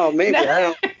 I don't know. Maybe I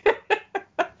don't.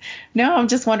 No, I'm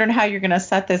just wondering how you're going to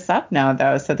set this up now,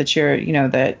 though, so that you're,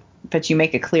 that you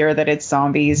make it clear that it's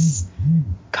zombies.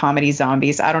 Comedy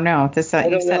zombies. I don't know. You set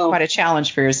quite a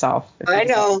challenge for yourself. I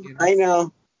know. I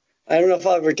don't know if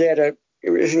I'll ever dare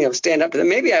to, stand up to them.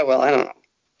 Maybe I will. I don't know.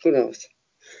 Who knows?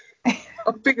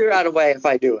 I'll figure out a way if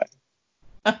I do it.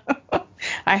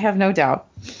 I have no doubt.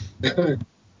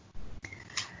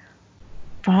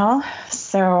 Well,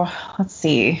 so let's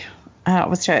see.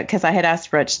 Because I had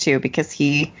asked Rich too, because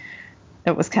it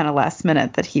was kind of last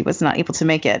minute that he was not able to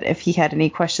make it. If he had any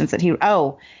questions that he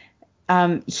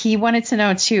wanted to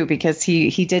know too, because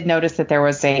he did notice that there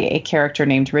was a character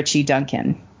named Richie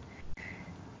Duncan,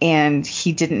 and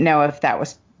he didn't know if that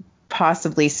was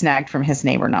possibly snagged from his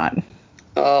name or not.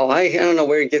 Oh, I don't know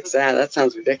where he gets that. That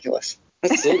sounds ridiculous.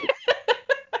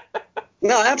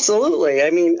 No, absolutely.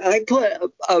 I mean, I put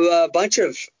a bunch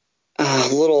of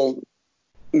little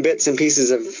bits and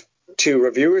pieces to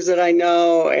reviewers that I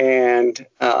know, and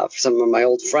some of my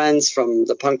old friends from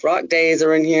the punk rock days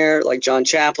are in here, like John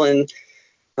Chaplin.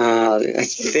 I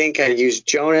think I used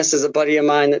Jonas as a buddy of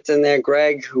mine that's in there.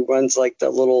 Greg, who runs like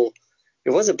it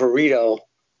was a burrito.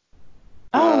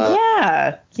 Oh,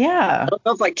 yeah. I don't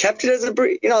know if I kept it as a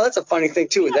burrito. That's a funny thing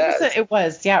too with that. It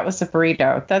was a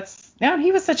burrito.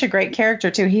 He was such a great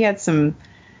character too.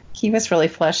 He was really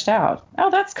fleshed out.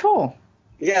 Oh, that's cool.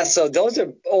 Yeah, so those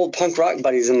are old punk rock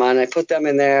buddies of mine. I put them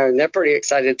in there, and they're pretty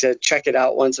excited to check it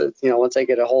out once I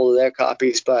get a hold of their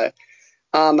copies. But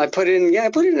I put in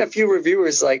a few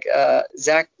reviewers, like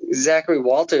Zachary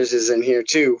Walters is in here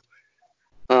too,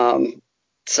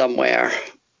 somewhere.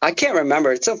 I can't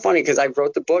remember. It's so funny because I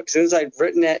wrote the book. As soon as I've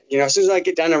written it, as soon as I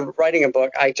get done writing a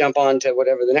book, I jump on to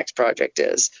whatever the next project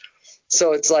is.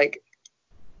 So it's like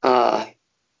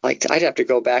I'd have to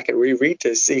go back and reread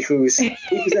to see who's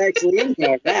actually in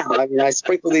there now. I mean, I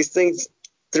sprinkle these things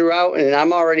throughout, and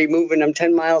I'm already moving them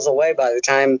 10 miles away by the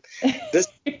time this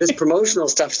promotional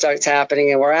stuff starts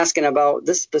happening, and we're asking about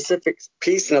this specific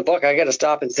piece in the book. I got to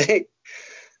stop and think.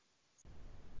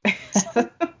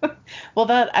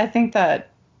 Well, I think that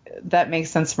that makes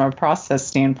sense from a process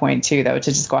standpoint too, though,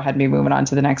 to just go ahead and be moving on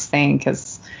to the next thing,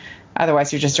 because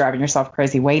otherwise you're just driving yourself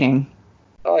crazy waiting.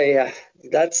 Oh yeah,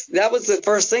 that was the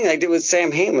first thing I did with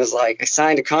Sam Hain. Was like I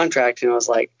signed a contract and I was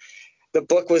like, the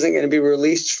book wasn't going to be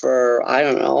released for, I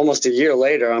don't know, almost a year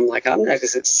later. I'm like, I'm not going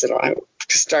to sit around,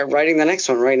 start writing the next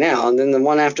one right now, and then the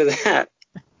one after that.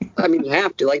 I mean, you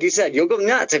have to, like you said, you'll go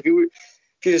nuts if you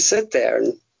just sit there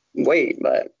and wait.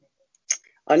 But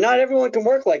not everyone can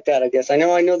work like that, I guess. I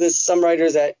know there's some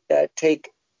writers that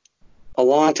take a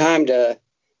long time to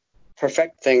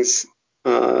perfect things.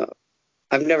 I've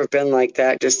never been like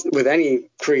that, just with any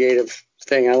creative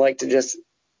thing. I like to just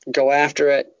go after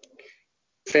it,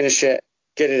 finish it,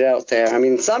 get it out there. I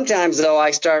mean, sometimes though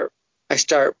I start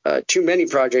too many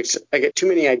projects. I get too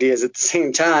many ideas at the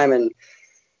same time, and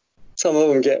some of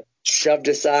them get shoved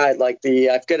aside. Like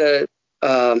I've got a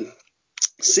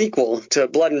sequel to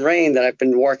Blood and Rain that I've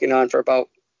been working on for about,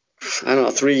 I don't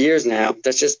know, 3 years now.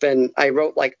 That's just been, I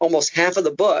wrote like almost half of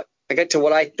the book. I got to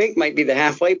what I think might be the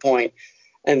halfway point,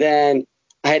 and then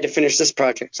I had to finish this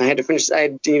project. I had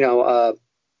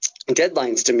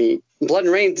deadlines to meet. Blood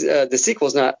and Rain, the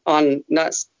sequel's not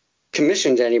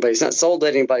commissioned to anybody. It's not sold to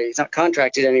anybody. It's not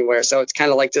contracted anywhere. So it's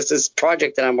kind of like this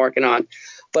project that I'm working on.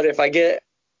 But if I get,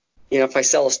 if I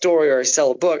sell a story or I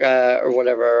sell a book or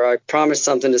whatever, or I promise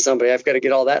something to somebody, I've got to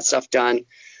get all that stuff done.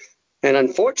 And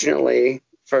unfortunately,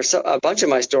 for a bunch of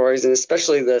my stories, and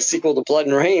especially the sequel to Blood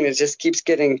and Rain, it just keeps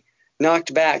getting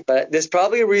knocked back. But there's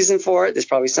probably a reason for it. There's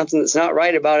probably something that's not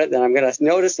right about it that I'm going to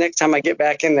notice next time I get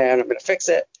back in there, and I'm going to fix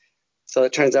it. So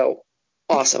it turns out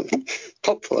awesome,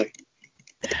 hopefully.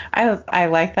 I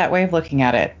like that way of looking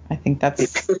at it. I think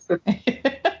that's...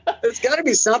 There's got to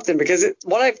be something, because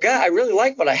what I've got, I really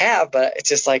like what I have, but it's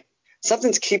just like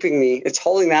something's keeping me, it's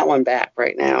holding that one back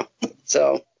right now.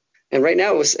 So, and right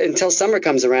now it was until summer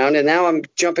comes around, and now I'm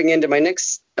jumping into my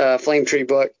next Flame Tree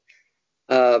book,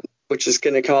 which is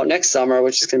going to come out next summer,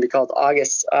 which is going to be called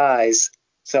August Eyes.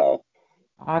 So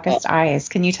August Eyes.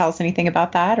 Can you tell us anything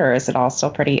about that, or is it all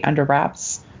still pretty under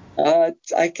wraps?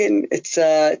 It's going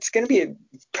to be a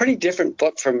pretty different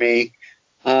book for me.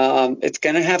 It's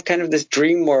going to have kind of this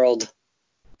dream world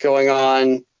going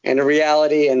on and a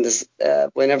reality. And this,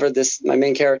 whenever my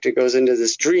main character goes into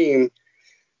this dream,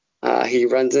 he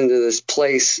runs into this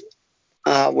place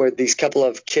where these couple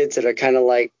of kids that are kind of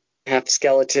like half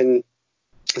skeleton,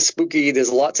 spooky.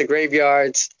 There's lots of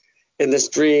graveyards in this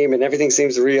dream, and everything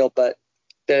seems real. But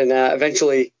then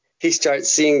eventually he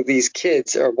starts seeing these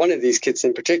kids, or one of these kids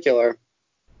in particular.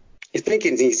 He's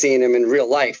thinking he's seeing them in real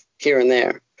life here and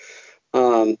there.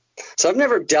 So I've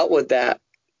never dealt with that,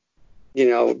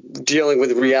 dealing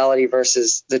with reality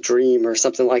versus the dream or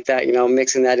something like that,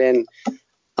 mixing that in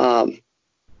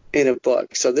a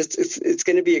book. So it's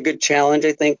going to be a good challenge,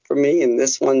 I think, for me. And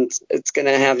this one, it's going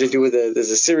to have to do with there's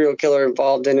a serial killer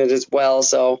involved in it as well.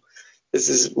 So this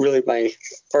is really my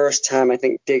first time, I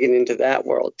think, digging into that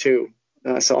world too.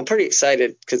 So I'm pretty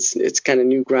excited because it's kind of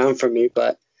new ground for me.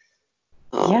 But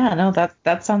yeah, no,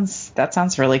 that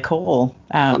sounds really cool.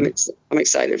 I'm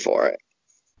excited for it.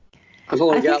 I've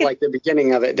only got like the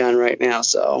beginning of it done right now,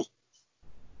 so.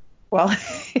 Well,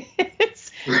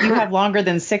 you have longer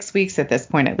than 6 weeks at this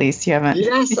point, at least. You haven't.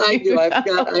 Yes, I do. I've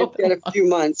got a few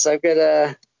months. I've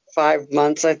got 5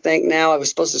 months, I think now. I was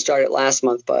supposed to start it last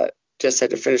month, but just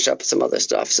had to finish up some other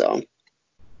stuff. So.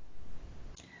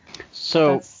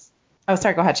 Sorry.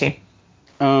 Go ahead, Chi.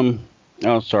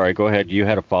 Oh, sorry. Go ahead. You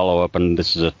had a follow-up, and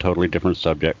this is a totally different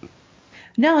subject.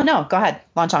 No. Go ahead.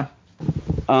 Launch on.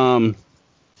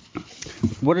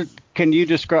 Can you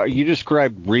describe? You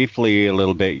described briefly a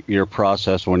little bit your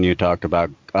process when you talked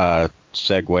about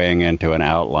segueing into an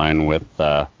outline with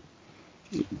the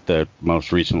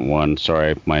most recent one.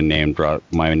 Sorry, my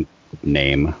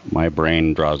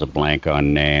brain draws a blank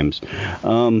on names.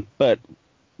 But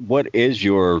what is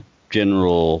your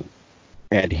general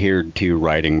adhered to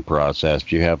writing process?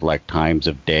 Do you have like times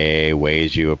of day,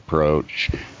 ways you approach,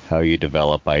 how you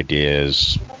develop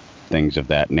ideas, things of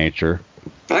that nature?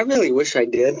 I really wish I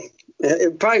did.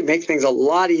 It would probably make things a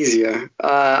lot easier.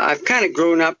 I've kind of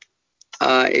grown up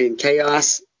in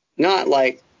chaos, not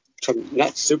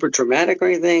super traumatic or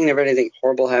anything, never anything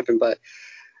horrible happened, but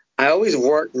I always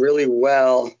work really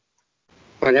well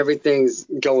when everything's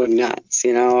going nuts,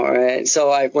 Right?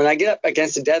 So when I get up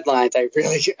against the deadlines,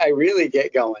 I really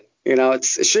get going. It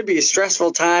should be a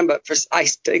stressful time, but I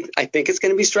think it's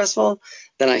going to be stressful.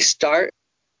 Then I start,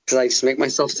 because I just make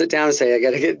myself sit down and say, I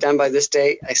got to get it done by this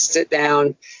date. I sit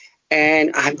down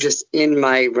and I'm just in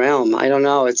my realm. I don't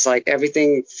know. It's like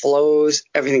everything flows,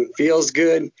 everything feels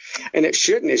good, and it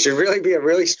shouldn't. It should really be a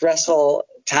really stressful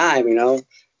time,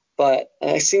 but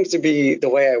it seems to be the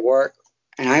way I work.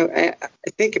 And I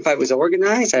think if I was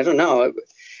organized, I don't know,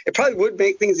 it probably would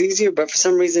make things easier. But for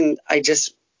some reason, I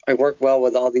work well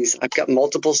with all these. I've got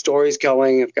multiple stories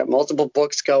going. I've got multiple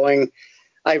books going.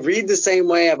 I read the same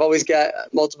way. I've always got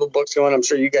multiple books going. I'm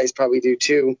sure you guys probably do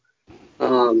too.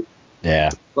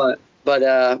 Yeah.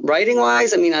 But writing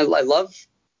wise, I mean, I love.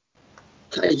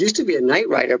 I used to be a night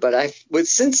writer, but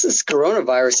since this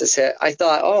coronavirus has hit, I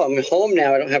thought, oh, I'm home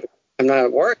now. I'm not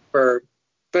at work for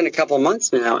been a couple of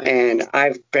months now, and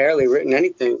I've barely written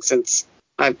anything since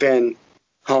I've been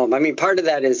home. I mean, part of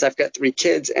that is I've got 3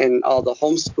 kids and all the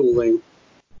homeschooling.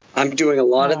 I'm doing a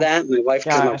lot of that. My wife's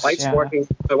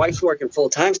working full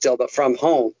time still, but from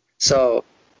home. So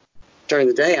during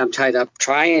the day, I'm tied up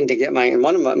trying to get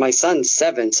my son's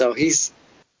 7, so he's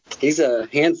a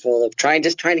handful of trying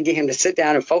to get him to sit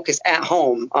down and focus at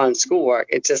home on schoolwork.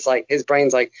 It's just like his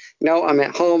brain's like, no, I'm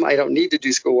at home. I don't need to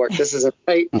do schoolwork. This isn't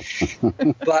right.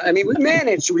 But I mean, we've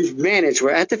managed.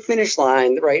 We're at the finish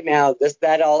line right now.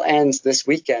 That all ends this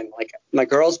weekend. Like my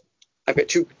girls, I've got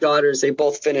 2 daughters. They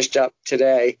both finished up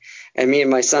today, and me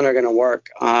and my son are going to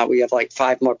work. We have like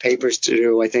 5 more papers to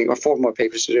do, I think, or 4 more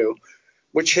papers to do,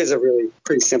 which is a really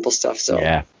pretty simple stuff. So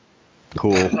yeah.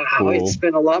 Cool. It's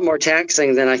been a lot more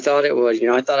taxing than I thought it would.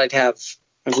 I thought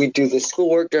we'd do the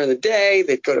schoolwork during the day,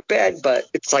 they'd go to bed, but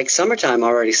it's like summertime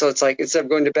already. So it's like instead of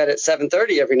going to bed at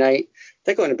 7:30 every night,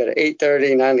 they're going to bed at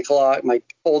 8:30, 9 o'clock. My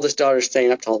oldest daughter's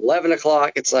staying up till 11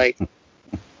 o'clock. It's like,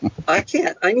 I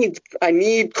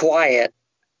need quiet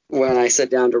when I sit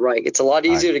down to write. It's a lot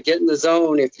easier to get in the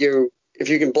zone if you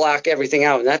can block everything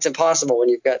out. And that's impossible when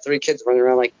you've got 3 kids running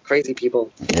around like crazy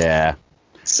people. Yeah.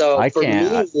 So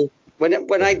me,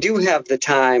 when I do have the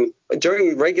time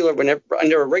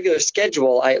under a regular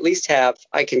schedule,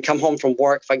 I can come home from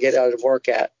work. If I get out of work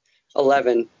at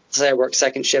 11, say I work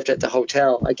second shift at the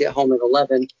hotel, I get home at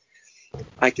 11,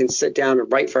 I can sit down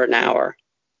and write for an hour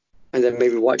and then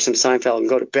maybe watch some Seinfeld and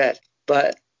go to bed.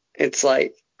 But it's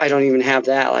like, I don't even have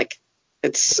that. Like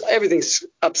everything's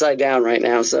upside down right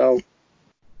now. So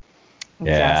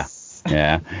yeah. Yes.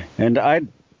 Yeah. And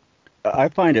I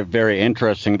find it very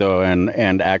interesting, though,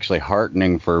 and actually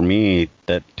heartening for me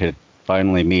that to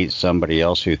finally meet somebody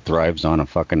else who thrives on a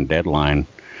fucking deadline,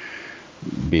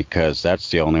 because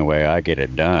that's the only way I get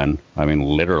it done. I mean,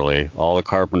 literally, all the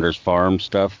Carpenter's Farm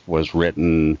stuff was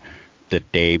written the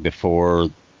day before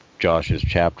Josh's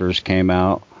chapters came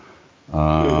out.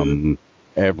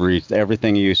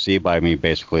 Everything you see by me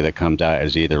basically that comes out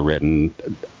is either written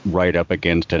right up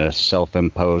against a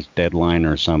self-imposed deadline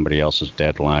or somebody else's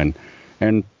deadline.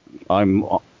 And I'm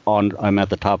at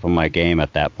the top of my game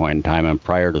at that point in time, and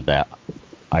prior to that,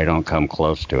 I don't come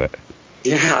close to it.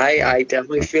 Yeah, I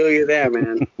definitely feel you there,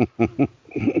 man.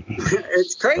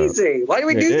 It's crazy. Why do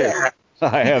we do that?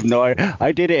 I have no idea.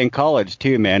 I did it in college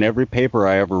too, man. Every paper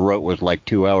I ever wrote was like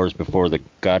 2 hours before the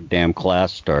goddamn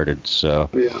class started. So,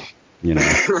 yeah. You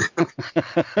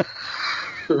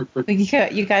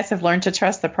guys have learned to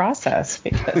trust the process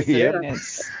because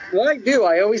Well, I do.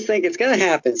 I always think it's going to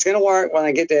happen. It's going to work when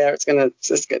I get there. It's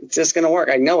just going to work.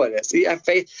 I know it is. I have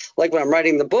faith. Like when I'm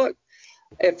writing the book,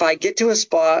 if I get to a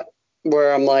spot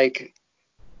where I'm like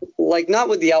not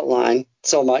with the outline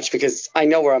so much because I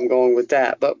know where I'm going with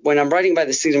that. But when I'm writing by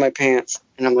the seat of my pants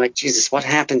and I'm like, Jesus, what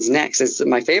happens next is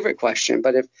my favorite question.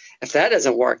 But if that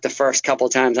doesn't work the first couple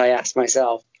of times I ask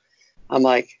myself, I'm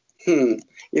like,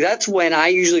 that's when I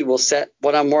usually will set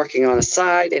what I'm working on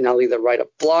aside, and I'll either write a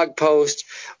blog post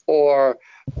or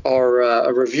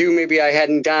a review maybe I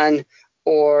hadn't done,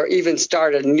 or even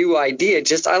start a new idea.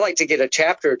 I like to get a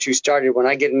chapter or 2 started when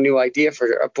I get a new idea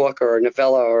for a book or a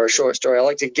novella or a short story. I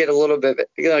like to get a little bit,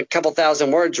 a couple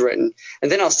thousand words written, and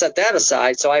then I'll set that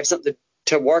aside so I have something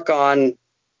to work on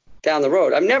down the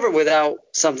road. I'm never without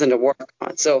something to work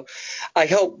on. So I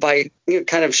hope by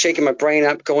kind of shaking my brain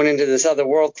up, going into this other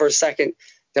world for a second,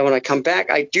 that when I come back,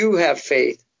 I do have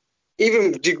faith.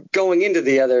 Even going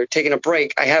into taking a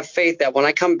break, I have faith that when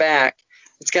I come back,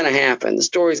 it's going to happen. The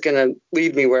story's going to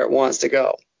lead me where it wants to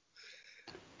go.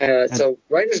 So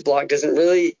writer's block doesn't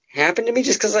really happen to me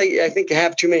just because I think I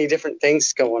have too many different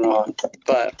things going on.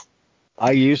 But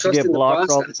I used to get blocked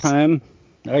all the time.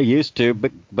 I used to,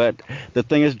 but the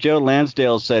thing is, Joe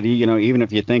Lansdale said, even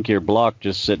if you think you're blocked,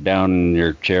 just sit down in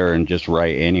your chair and just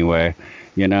write anyway,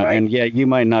 Right. And yeah, you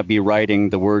might not be writing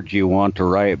the words you want to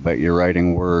write, but you're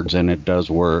writing words, and it does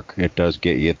work. It does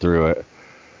get you through it.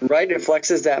 Right, it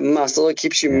flexes that muscle. It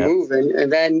keeps you moving,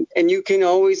 and you can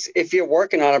always, if you're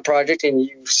working on a project and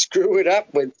you screw it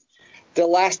up with the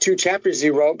last 2 chapters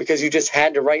you wrote because you just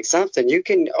had to write something, you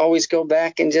can always go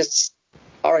back and just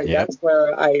All right, Yep. that's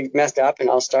where I messed up, and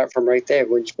I'll start from right there.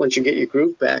 Once you get your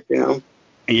groove back,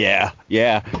 Yeah,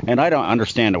 and I don't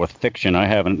understand it with fiction. I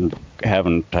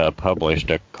haven't published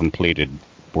a completed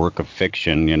work of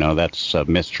fiction. That's a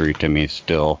mystery to me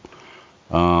still.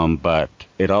 But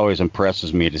it always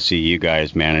impresses me to see you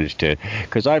guys manage to,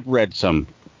 because I've read some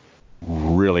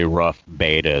really rough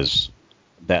betas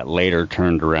that later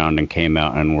turned around and came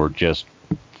out and were just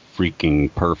freaking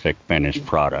perfect finished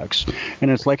products. And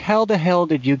it's like, how the hell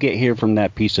did you get here from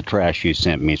that piece of trash you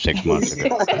sent me 6 months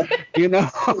ago?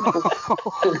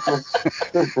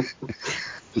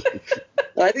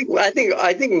 I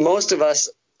think most of us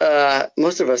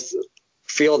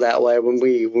feel that way when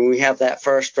we have that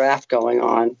first draft going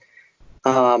on.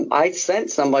 I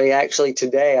sent somebody actually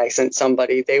today.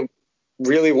 They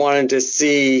really wanted to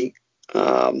see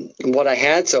what I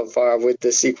had so far with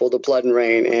the sequel to Blood and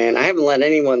Rain, and I haven't let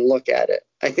anyone look at it.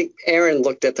 I think Aaron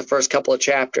looked at the first couple of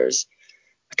chapters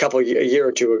a year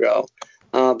or two ago,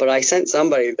 but I sent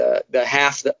somebody the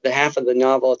half of the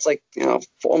novel. It's like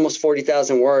almost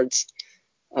 40,000 words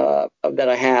that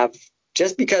I have,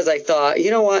 just because I thought,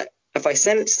 you know what? If I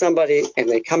send it to somebody and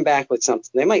they come back with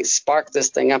something, they might spark this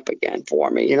thing up again for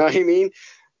me. You know what I mean?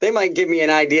 They might give me an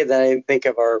idea that I didn't think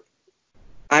of, or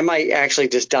I might actually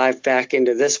just dive back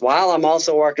into this while I'm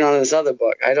also working on this other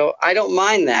book. I don't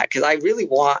mind that, because I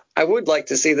would like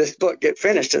to see this book get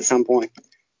finished at some point.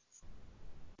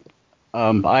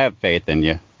 I have faith in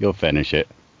you. You'll finish it.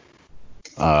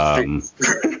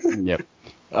 Yep.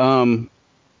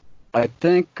 I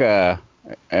think,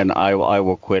 and I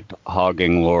will quit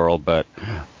hogging Laurel, but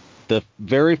the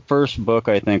very first book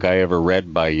I think I ever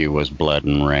read by you was Blood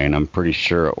and Rain. I'm pretty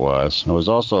sure it was. It was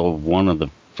also one of the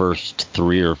first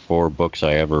 3 or 4 books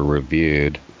I ever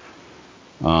reviewed.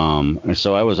 And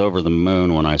so I was over the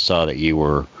moon when I saw that you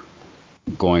were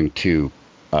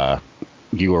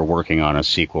working on a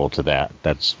sequel to that.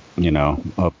 That's,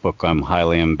 a book I'm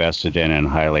highly invested in and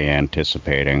highly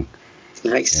anticipating.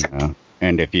 Nice.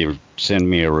 And if you send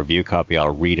me a review copy,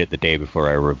 I'll read it the day before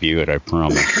I review it, I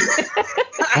promise.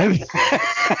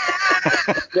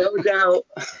 No doubt.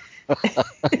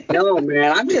 No,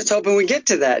 man, I'm just hoping we get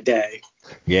to that day.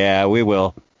 Yeah, we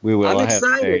will. I'm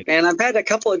excited, man. I've had a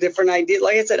couple of different ideas.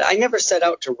 Like I said, I never set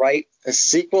out to write a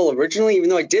sequel originally, even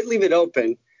though I did leave it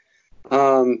open.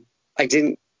 I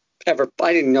didn't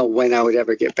know when I would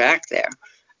ever get back there.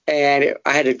 And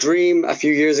I had a dream a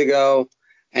few years ago,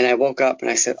 and I woke up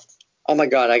and I said, oh my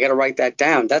God, I got to write that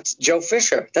down. That's Joe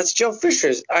Fisher. That's Joe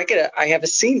Fisher's. I have a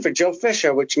scene for Joe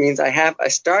Fisher, which means I have a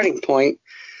starting point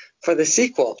for the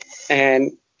sequel.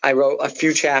 And I wrote a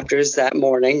few chapters that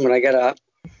morning when I got up,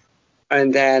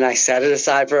 and then I set it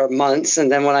aside for months.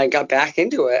 And then when I got back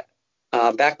into it,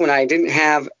 back when I didn't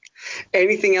have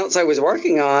anything else I was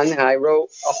working on, I wrote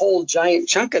a whole giant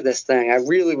chunk of this thing. I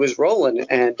really was rolling,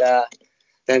 and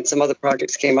then some other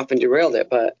projects came up and derailed it.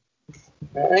 But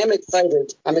I am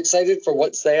excited. I'm excited for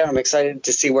what's there. I'm excited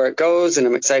to see where it goes, and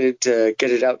I'm excited to get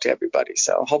it out to everybody.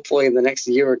 So hopefully in the next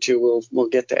year or two, we'll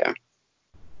get there.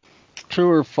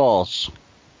 True or false?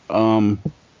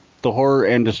 The horror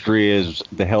industry is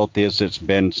the healthiest it's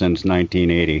been since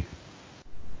 1980.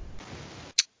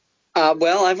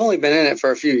 Well, I've only been in it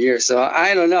for a few years, so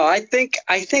I don't know. I think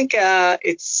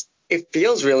it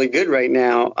feels really good right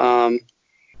now.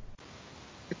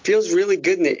 It feels really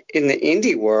good in the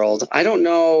indie world. I don't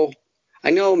know. I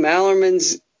know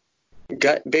Mallerman's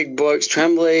got big books,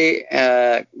 Tremblay,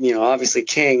 obviously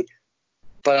King,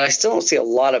 but I still don't see a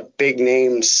lot of big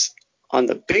names on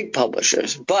the big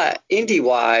publishers. But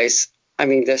indie-wise, I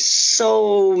mean, there's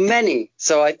so many.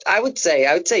 So I would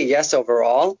say yes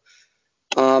overall,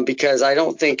 because I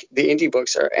don't think the indie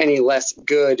books are any less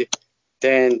good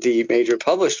than the major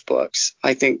published books.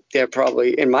 I think they're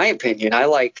probably, in my opinion, I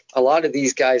like a lot of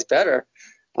these guys better.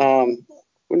 I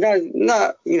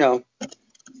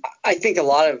think a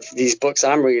lot of these books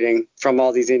I'm reading from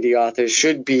all these indie authors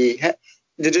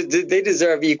they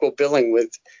deserve equal billing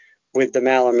with the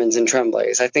Mallermans and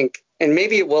Tremblays. I think, and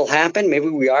maybe it will happen. Maybe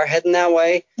we are heading that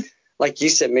way. Like you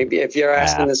said, maybe if you're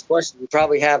asking this question, you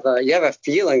probably have a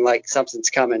feeling like something's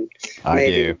coming.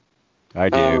 Maybe. I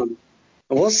do.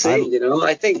 We'll see.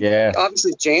 I think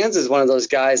obviously Jans is one of those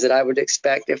guys that I would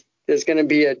expect if there's going to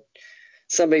be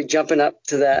somebody jumping up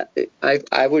to that.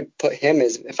 I would put him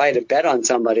as, if I had to bet on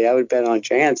somebody, I would bet on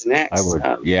Jans next. I would.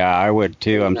 I would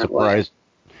too. I'm surprised.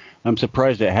 I'm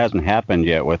surprised it hasn't happened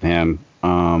yet with him.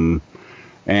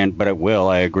 But it will.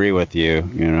 I agree with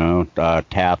you.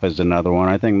 Taff is another one.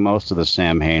 I think most of the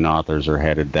Sam Hain authors are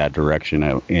headed that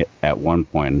direction at one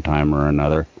point in time or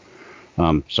another.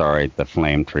 Sorry, the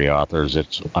Flame Tree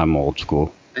authors. I'm old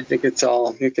school. I think it's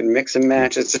all, you can mix and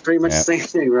match. It's pretty much the same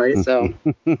thing, right? So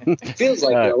it feels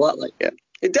like it, a lot like it.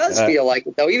 It does feel like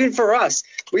it, though. Even for us,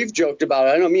 we've joked about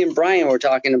it. I know me and Brian were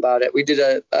talking about it. We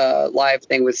did a live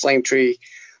thing with Flame Tree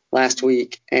last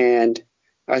week, and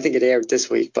I think it aired this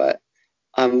week. But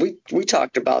we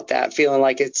talked about that, feeling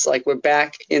like it's like we're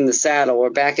back in the saddle. We're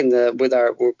back in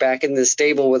the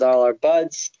stable with all our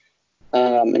buds,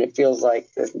 and it feels like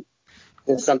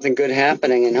there's something good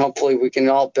happening, and hopefully we can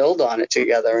all build on it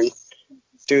together and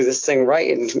do this thing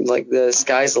right. And like the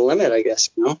sky's the limit, I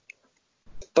guess, you know.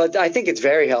 But I think it's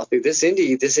very healthy. This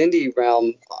indie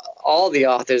realm, all the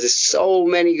authors, there's so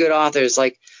many good authors.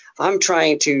 Like I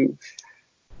try to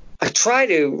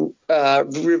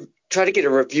get a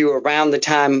review around the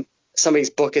time somebody's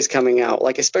book is coming out.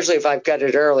 Like especially if I've got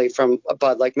it early from a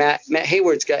bud. Like Matt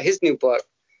Hayward's got his new book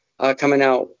coming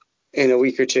out in a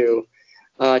week or two.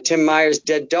 Tim Meyer's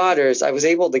Dead Daughters, I was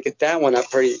able to get that one up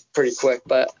pretty quick,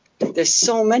 but there's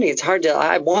so many. It's hard to.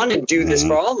 I want to do this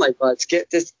for all my buds.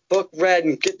 Get this book read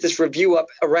and get this review up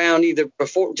around either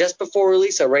just before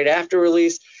release or right after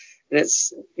release. And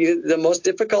it's the most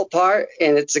difficult part,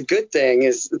 and it's a good thing,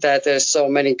 is that there's so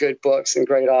many good books and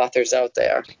great authors out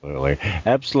there.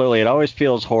 Absolutely. It always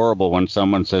feels horrible when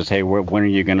someone says, hey, when are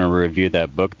you going to review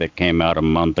that book that came out a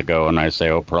month ago? And I say,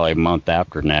 oh, probably a month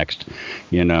after next,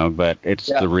 you know, but it's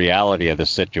the reality of the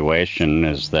situation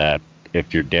is that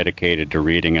if you're dedicated to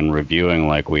reading and reviewing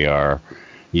like we are,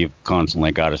 you've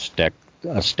constantly got a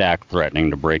stack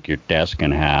threatening to break your desk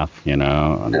in half, you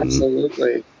know.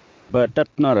 Absolutely. But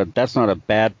that's not a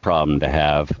bad problem to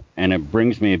have, and it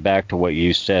brings me back to what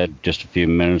you said just a few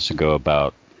minutes ago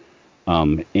about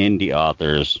indie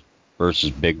authors versus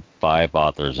big five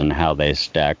authors and how they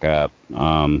stack up.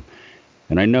 And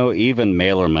I know even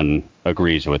Mailerman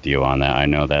agrees with you on that. I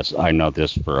know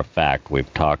this for a fact.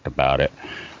 We've talked about it.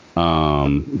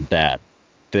 That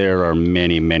there are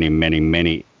many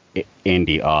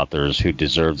indie authors who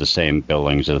deserve the same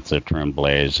billings as the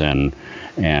Tremblays and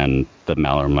the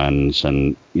Mellermans,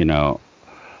 and you know,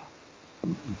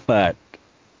 but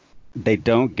they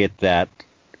don't get that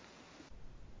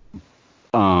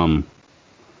that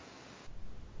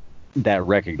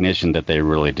recognition that they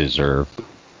really deserve.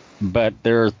 But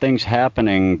there are things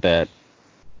happening that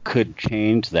could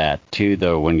change that too,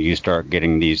 though, when you start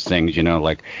getting these things, you know,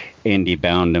 like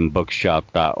IndieBound and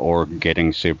Bookshop.org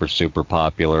getting super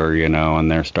popular, you know,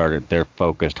 and they're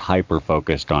hyper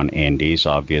focused on indies,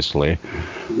 obviously,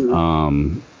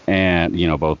 and you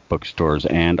know, both bookstores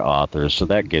and authors. So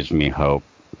that gives me hope.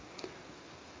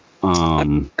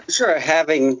 I'm sure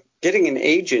getting an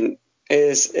agent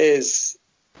is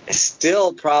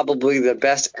still probably the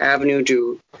best avenue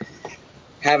to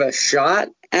have a shot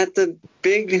at the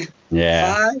big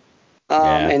five.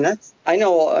 And that's, I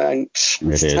know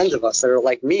there's tons of us that are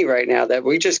like me right now that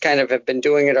we just kind of have been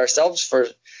doing it ourselves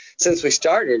since we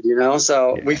started, you know,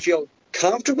 so we feel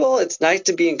comfortable. It's nice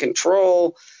to be in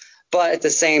control, but at the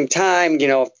same time, you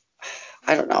know,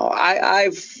 I don't know.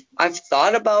 I've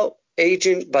thought about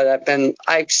agent, but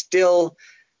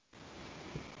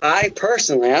I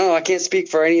personally, I don't know, I can't speak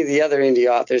for any of the other indie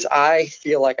authors. I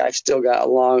feel like I've still got a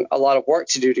lot of work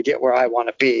to do to get where I want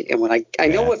to be. And when I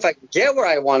know if I can get where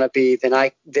I want to be, then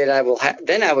I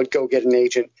would go get an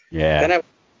agent. Yeah. Then I would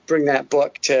bring that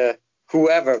book to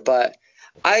whoever. But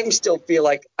I still feel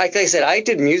like I said, I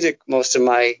did music most of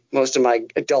my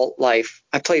adult life.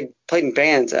 I played in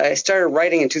bands. I started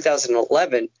writing in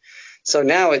 2011. So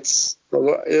now we're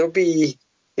going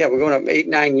up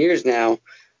 8-9 years now.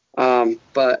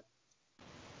 But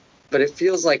it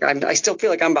feels like I still feel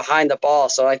like I'm behind the ball.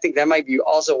 So I think that might be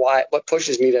also what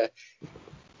pushes me to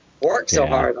work so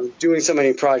hard. I'm doing so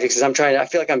many projects as I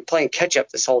feel like I'm playing catch up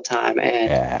this whole time,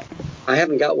 and I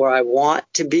haven't got where I want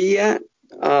to be yet.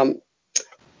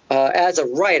 As a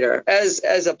writer,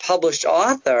 as a published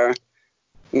author,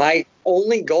 my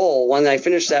only goal when I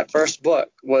finished that first book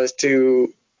was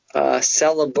to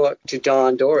sell a book to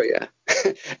Don Doria.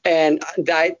 And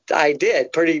I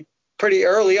did pretty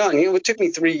early on. You know, it took me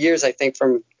 3 years, I think,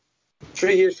 from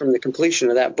the completion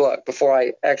of that book before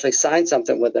I actually signed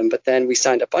something with him. But then we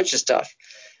signed a bunch of stuff,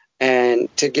 and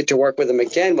to get to work with him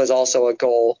again was also a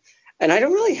goal. And I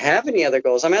don't really have any other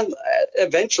goals. I mean,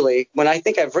 eventually, when I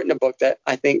think I've written a book that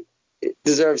I think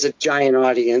deserves a giant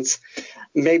audience,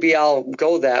 maybe I'll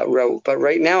go that route. But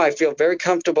right now, I feel very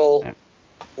comfortable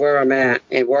where I'm at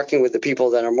and working with the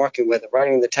people that I'm working with,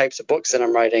 writing the types of books that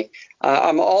I'm writing.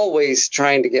 I'm always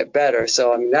trying to get better.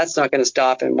 So, I mean, that's not going to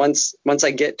stop. And once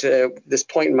I get to this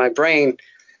point in my brain,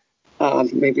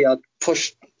 maybe I'll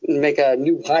make a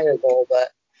new higher goal.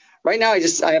 But right now I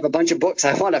have a bunch of books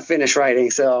I want to finish writing.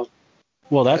 So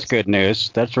Well, that's good news.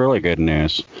 That's really good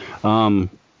news. And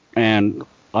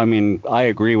I mean, I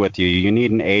agree with you. You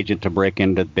need an agent to break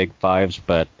into big fives,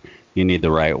 but you need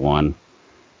the right one.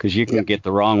 Because you can get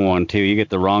the wrong one, too. You get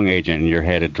the wrong agent, and you're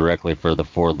headed directly for the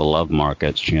love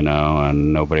markets,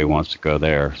 and nobody wants to go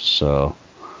there. So,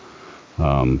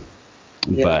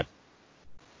 but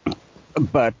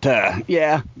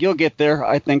yeah, you'll get there.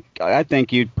 I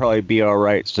think you'd probably be all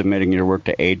right submitting your work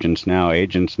to agents now.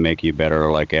 Agents make you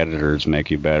better, like editors make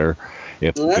you better,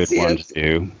 if good ones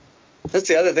do. That's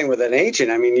the other thing with an agent.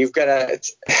 I mean, you've got to.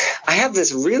 I have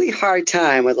this really hard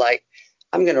time with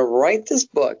I'm going to write this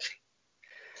book,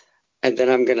 and then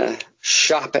I'm going to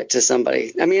shop it to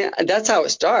somebody. I mean, that's how it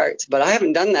starts, but I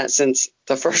haven't done that since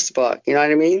the first book. You know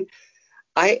what I mean?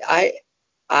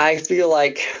 I feel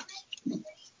like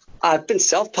I've been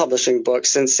self-publishing books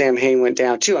since Sam Hain went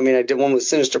down, too. I mean, I did one with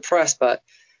Sinister Press, but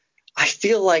I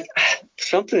feel like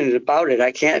something about it.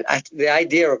 The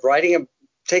idea of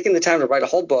taking the time to write a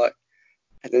whole book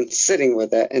and then sitting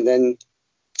with it and then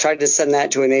try to send that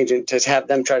to an agent to have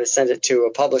them try to send it to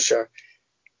a publisher.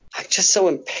 I'm just so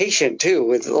impatient too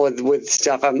with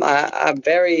stuff. I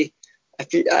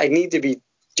need to be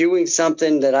doing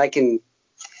something that I can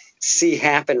see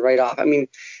happen right off. I mean,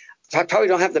 I probably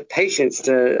don't have the patience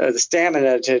the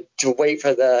stamina to wait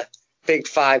for the big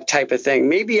five type of thing.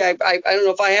 Maybe I don't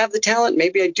know if I have the talent.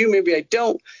 Maybe I do. Maybe I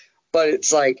don't. But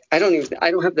it's I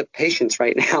don't have the patience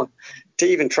right now to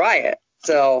even try it.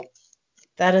 So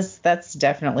that's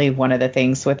definitely one of the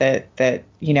things with it that,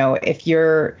 if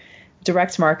you're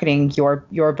direct marketing your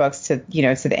books to the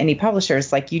indie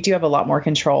publishers, you do have a lot more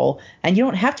control and you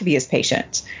don't have to be as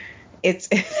patient.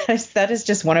 That is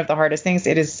just one of the hardest things.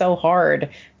 It is so hard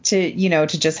to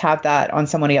just have that on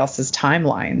somebody else's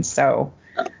timeline. So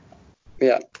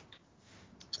yeah,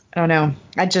 I don't know.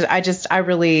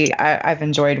 I've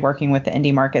enjoyed working with the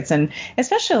indie markets, and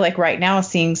especially right now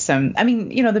seeing some,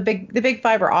 the big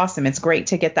five are awesome. It's great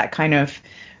to get that kind of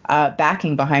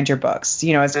backing behind your books.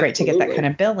 It's great to get that kind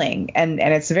of billing, and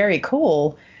it's very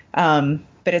cool.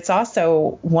 But it's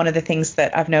also one of the things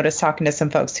that I've noticed talking to some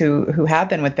folks who have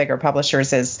been with bigger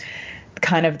publishers is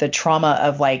kind of the trauma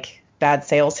of bad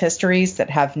sales histories that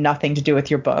have nothing to do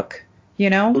with your book,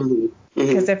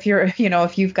 because if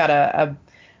you've got a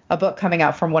book coming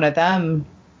out from one of them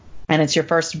and it's your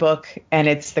first book and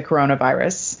it's the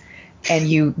coronavirus and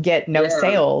you get no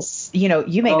sales,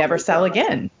 you may never sell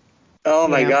again. Oh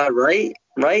my God. Right.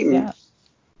 Yeah.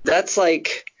 That's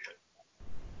that's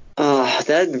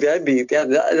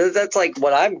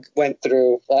what I went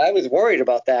through. I was worried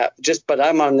about that but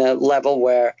I'm on the level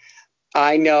where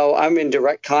I know I'm in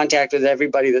direct contact with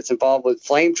everybody that's involved with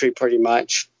Flame Tree pretty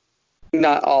much.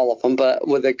 Not all of them, but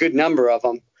with a good number of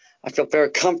them. I feel very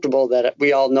comfortable that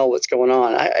we all know what's going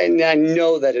on. I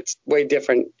know that it's way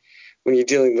different when you're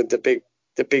dealing with the big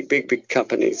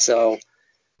companies. So,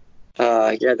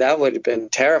 that would have been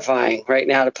terrifying right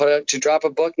now to drop a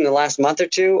book in the last month or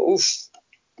two. Oof.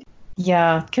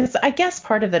 Yeah, because I guess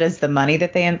part of it is the money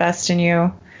that they invest in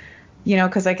you.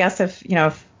 Because I guess if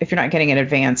you're not getting an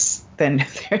advance, then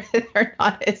they're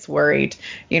not as worried,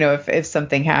 if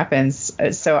something happens.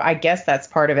 So I guess that's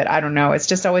part of it. I don't know. It's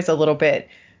just always a little bit.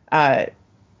 I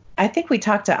think we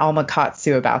talked to Alma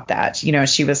Katsu about that.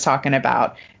 She was talking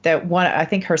about that one. I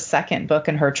think her second book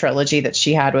in her trilogy that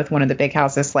she had with one of the big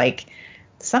houses,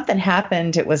 something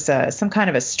happened. It was some kind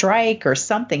of a strike or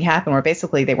something happened where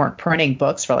basically they weren't printing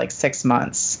books for 6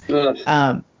 months.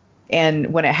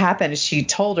 And when it happened, she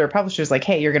told her publishers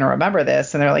hey, you're going to remember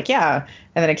this. And they're like, yeah.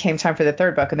 And then it came time for the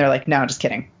third book and they're like, no, just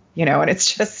kidding. And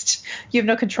it's just, you have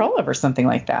no control over something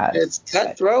like that. It's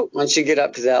cutthroat once you get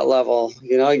up to that level.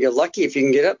 You're lucky if you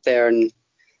can get up there, and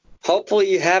hopefully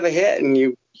you have a hit and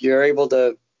you're able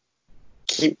to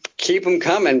keep them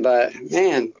coming. But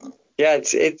man, yeah,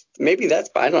 it's maybe that's,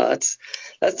 I don't know.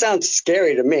 That sounds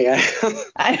scary to me.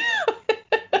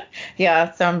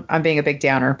 Yeah, so I'm being a big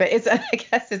downer, but I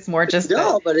guess it's more just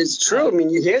but it's true. I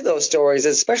mean, you hear those stories,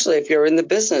 especially if you're in the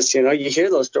business. You hear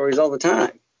those stories all the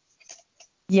time.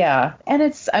 Yeah, and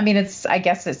I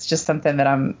guess it's just something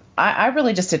that I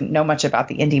really just didn't know much about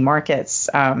the indie markets.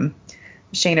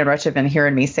 Shane and Rich have been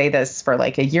hearing me say this for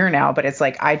a year now, but it's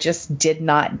I just did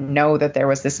not know that there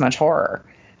was this much horror.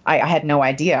 I had no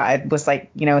idea. I was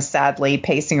sadly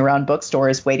pacing around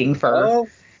bookstores waiting for. Oh,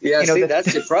 yeah. See,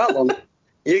 that's your problem.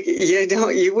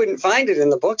 You wouldn't find it in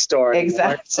the bookstore anymore.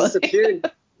 Exactly. It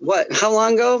disappeared. How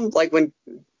long ago? When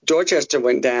Dorchester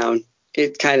went down,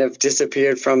 it kind of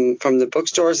disappeared from the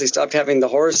bookstores. They stopped having the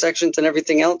horror sections and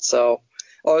everything else. So,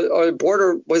 or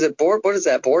Border, was it What is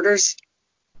that? Borders?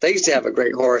 They used to have a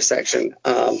great horror section.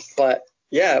 But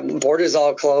Yeah, Borders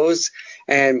all closed,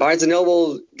 and Barnes &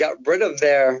 Noble got rid of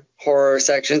their horror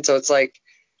section, so it's like,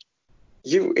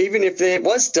 even if it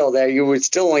was still there, you would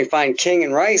still only find King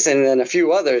and Rice and then a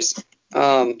few others.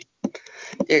 Being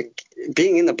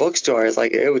in the bookstore is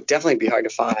like, it would definitely be hard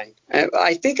to find.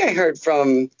 I think I heard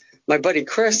from my buddy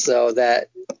Chris, though, that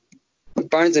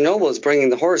Barnes & Noble is bringing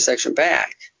the horror section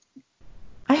back.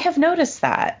 I have noticed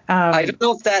that. I don't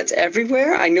know if that's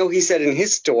everywhere. I know he said in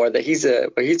his store that he's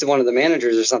one of the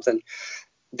managers or something.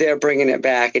 They're bringing it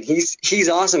back, and he's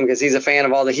awesome because he's a fan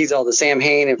of all the Sam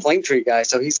Hain and Flame Tree guys.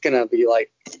 So he's gonna be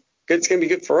like, it's gonna be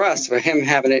good for us for him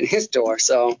having it in his store.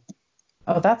 So,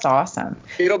 oh, that's awesome.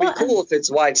 It'll be cool if it's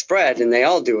widespread and they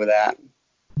all do that.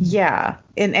 Yeah,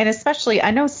 and especially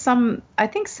I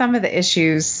think some of the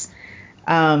issues,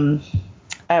 like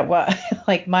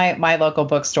my local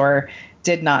bookstore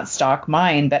did not stock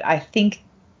mine, but I think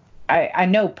I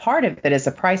know part of it is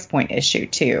a price point issue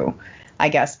too. I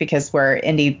guess because where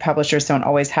indie publishers don't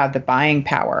always have the buying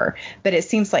power, but it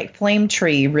seems like Flame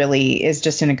Tree really is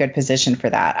just in a good position for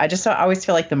that. I always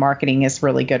feel like the marketing is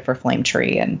really good for Flame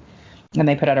Tree, and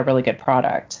they put out a really good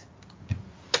product.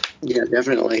 Yeah,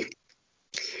 definitely.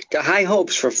 Got high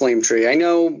hopes for Flame Tree. I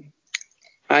know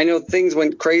things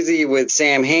went crazy with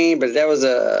Sam Hain, but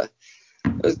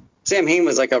Sam Hain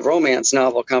was like a romance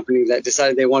novel company that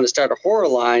decided they wanted to start a horror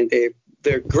line.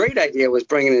 Their great idea was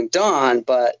bringing in Don,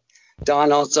 but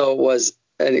Don also was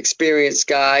an experienced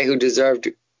guy who deserved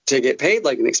to get paid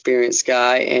like an experienced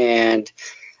guy. And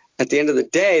at the end of the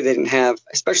day, they didn't have,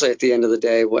 especially at the end of the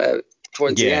day,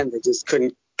 towards the end, they just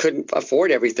couldn't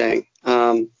afford everything.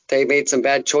 They made some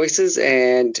bad choices,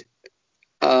 and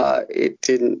it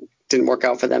didn't work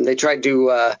out for them. They tried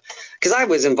to, because I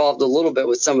was involved a little bit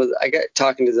with I got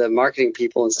talking to the marketing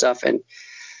people and stuff, and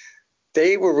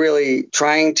they were really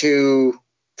trying to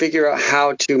figure out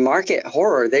how to market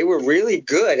horror. They were really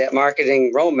good at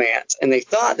marketing romance, and they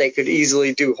thought they could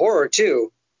easily do horror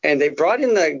too. And they brought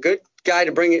in the good guy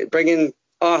to bring in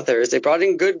authors. They brought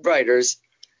in good writers,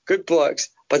 good books,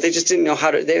 but they just didn't know how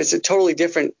to. There's a totally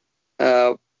different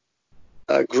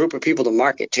group of people to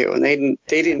market to, and they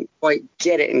didn't quite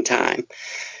get it in time.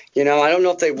 I don't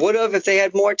know if they would have if they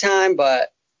had more time,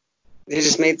 but they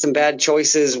just made some bad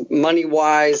choices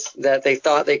money-wise that they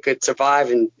thought they could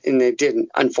survive, and they didn't,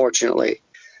 unfortunately.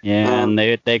 Yeah, and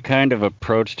they kind of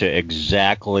approached it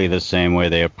exactly the same way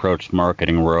they approached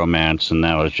marketing romance, and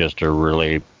that was just a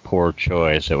really poor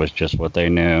choice. It was just what they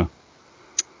knew.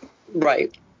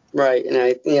 Right.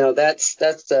 And that's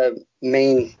the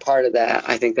main part of that.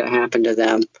 I think that happened to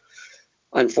them,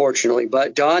 unfortunately.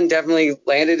 But Dawn definitely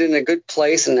landed in a good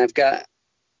place, and I've got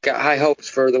high hopes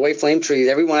for the way Flame Tree.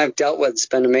 Everyone I've dealt with has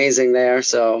been amazing there.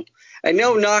 So I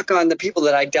no knock on the people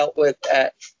that I dealt with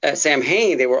at Sam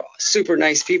Hain. They were super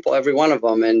nice people, every one of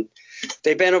them, and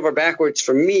they bent over backwards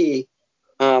for me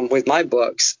with my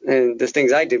books and the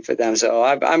things I did for them. So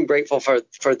I'm grateful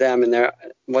for them and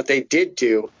what they did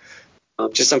do.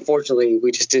 Just unfortunately,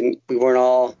 we weren't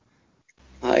all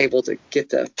able to get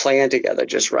the plan together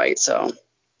just right. So.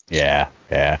 Yeah.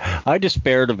 I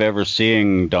despaired of ever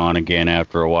seeing Don again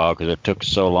after a while because it took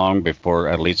so long before,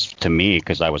 at least to me,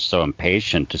 because I was so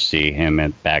impatient to see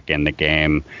him back in the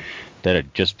game, that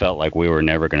it just felt like we were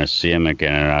never going to see him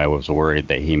again. And I was worried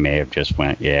that he may have just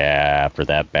went, after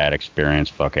that bad experience,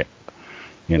 fuck it.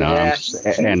 Yeah,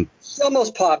 and he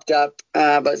almost popped up,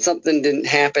 but something didn't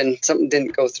happen. Something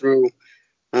didn't go through.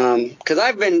 Because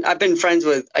I've been friends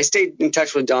with, I stayed in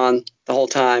touch with Don the whole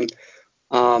time.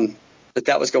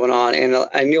 That was going on, and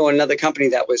I knew another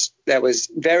company that was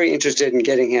very interested in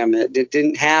getting him. It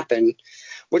didn't happen,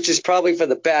 which is probably for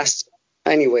the best,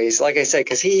 anyways. Like I said,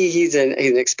 because he's an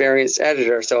experienced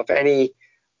editor, so if any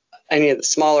of the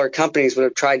smaller companies would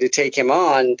have tried to take him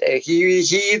on, he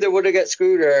either would have got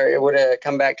screwed or it would have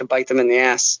come back to bite them in the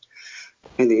ass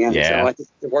in the end. Yeah. So I think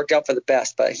it worked out for the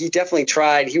best. But he definitely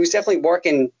tried. He was definitely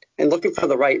working and looking for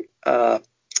the right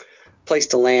place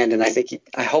to land, and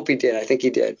I hope he did. I think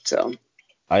he did. So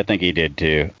I think he did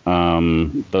too.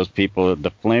 Those people,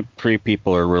 the Flame Tree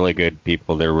people, are really good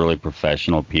people. They're really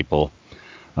professional people.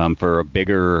 For a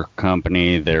bigger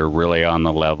company, they're really on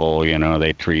the level.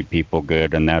 They treat people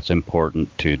good, and that's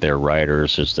important to their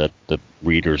writers. Is that the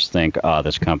readers think,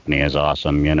 this company is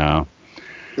awesome.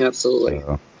 Absolutely.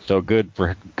 So good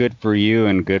for you,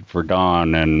 and good for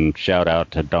Don, and shout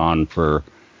out to Don for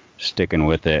sticking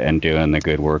with it and doing the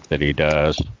good work that he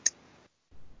does.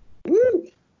 Woo!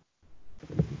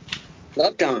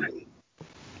 Love Don.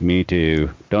 Me too.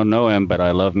 Don't know him, but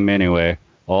I love him anyway.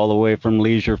 All the way from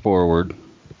Leisure Forward.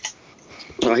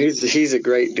 Oh, he's a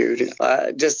great dude. When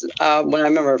I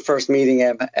remember first meeting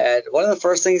him, and one of the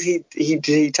first things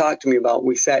he talked to me about,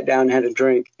 we sat down and had a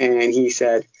drink, and he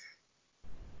said,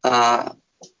 "I'm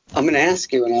going to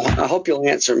ask you, and I hope you'll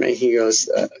answer me." He goes,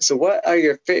 "So what are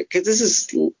your favorite?" Because this is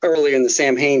early in the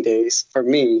Sam Hain days for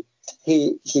me.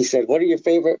 He said, "What are your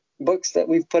favorite books that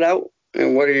we've put out,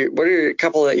 and what are a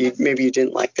couple that you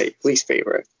didn't like, that least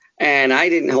favorite?" And I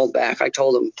didn't hold back. I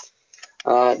told him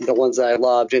the ones that I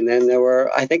loved, and then there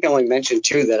were, I think I only mentioned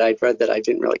two that I'd read that I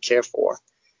didn't really care for.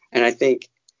 And I think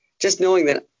just knowing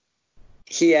that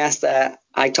he asked that,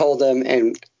 I told him,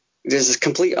 and there's this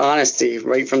complete honesty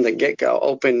right from the get-go,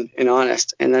 open and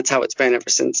honest, and that's how it's been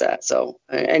ever since that. So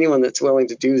anyone that's willing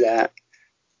to do that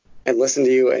and listen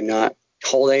to you and not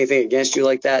hold anything against you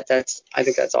like that, I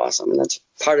think that's awesome, and that's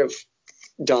part of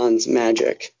Don's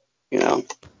magic, you know.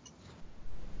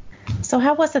 So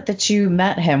how was it that you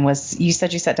met him? You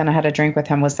said you sat down and had a drink with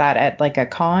him. Was that at like a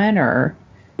con, or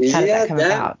how did that come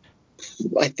about?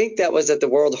 I think that was at the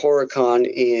World Horror Con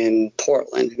in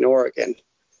Portland, in Oregon,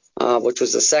 which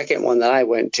was the second one that I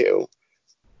went to.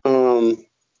 Would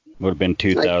have been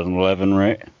 2011,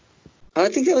 right? I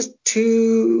think that was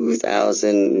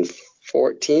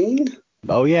 2014.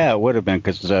 Oh, yeah, it would have been,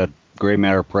 because Gray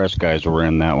Matter Press guys were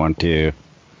in that one, too.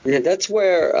 Yeah, that's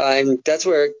where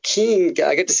Keene.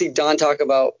 I get to see Don talk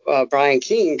about Brian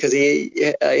Keene, because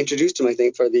he introduced him, I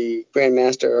think, for the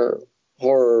Grandmaster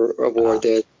Horror Award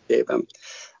they gave him.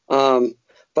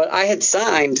 But I had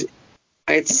signed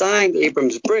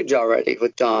Abrams Bridge already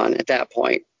with Don at that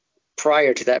point.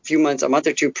 Prior to that, a month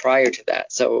or two prior to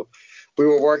that, so we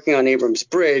were working on Abrams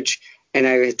Bridge, and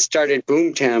I had started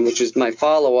Boomtown, which was my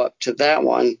follow-up to that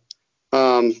one.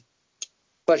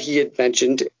 But he had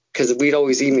mentioned, because we'd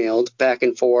always emailed back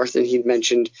and forth, and he'd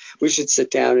mentioned we should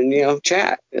sit down and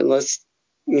chat, and let's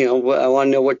I want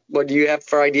to know what do you have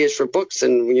for ideas for books,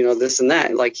 and this and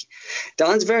that. Like,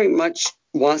 Don's very much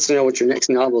wants to know what your next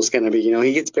novel is going to be.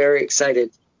 He gets very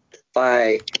excited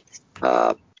by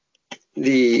what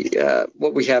we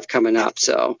have coming up.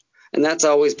 So, and that's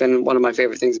always been one of my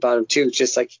favorite things about him too. It's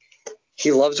just like,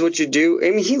 he loves what you do.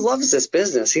 I mean, he loves this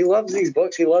business. He loves these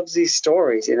books. He loves these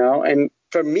stories, And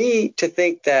for me to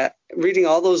think that reading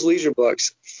all those leisure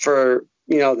books for,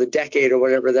 the decade or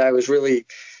whatever that I was really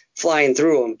flying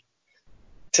through them,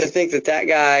 to think that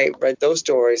guy read those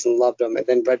stories and loved them, and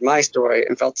then read my story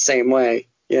and felt the same way,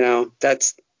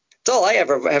 that's all I have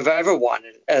ever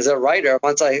wanted as a writer.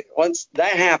 Once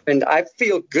that happened, I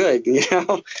feel good,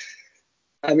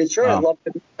 I mean, sure, Wow.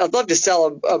 I'd love to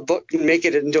sell a book and make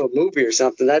it into a movie or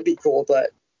something. That'd be cool. But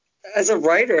as a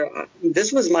writer,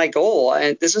 this was my goal,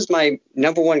 and this is my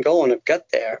number one goal, and I've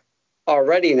got there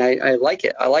already, and I like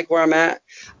it. I like where I'm at.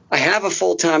 I have a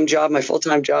full-time job. My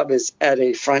full-time job is at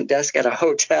a front desk at a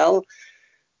hotel.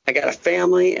 I got a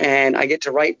family, and I get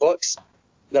to write books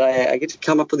that I get to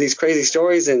come up with these crazy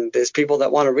stories, and there's people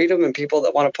that want to read them and people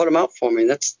that want to put them out for me.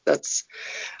 That's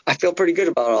I feel pretty good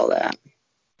about all that.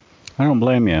 I don't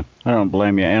blame you.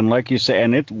 And like you say,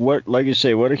 what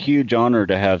a huge honor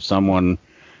to have someone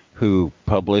who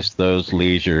published those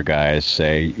leisure guys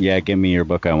say, yeah, give me your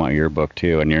book. I want your book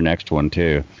too. And your next one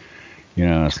too.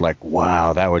 It's like,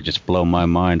 wow, that would just blow my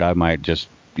mind. I might just,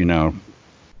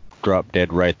 drop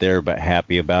dead right there, but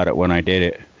happy about it when I did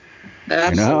it.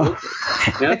 Absolutely.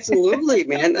 Absolutely,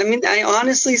 man. I mean, I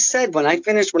honestly said when I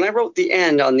wrote the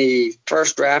end on the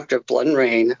first draft of Blood and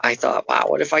Rain, I thought, wow,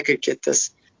 what if I could get this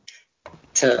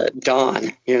to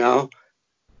Don,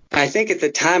 I think at the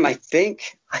time, I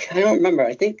don't remember.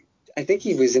 I think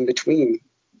he was in between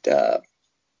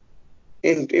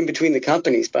in between the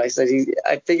companies, but I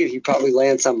figured he'd probably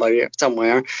land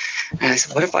somewhere. And I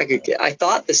said, what if I could I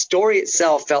thought the story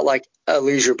itself felt like a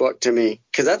leisure book to me,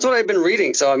 because that's what I've been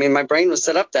reading. So, I mean, my brain was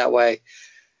set up that way.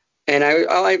 And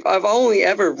I've only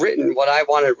ever written what I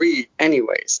want to read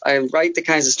anyways. I write the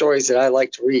kinds of stories that I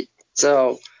like to read.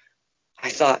 So I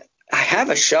thought, I have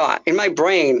a shot in my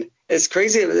brain, as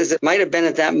crazy as it might have been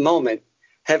at that moment,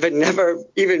 having never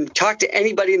even talked to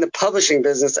anybody in the publishing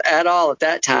business at all at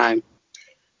that time.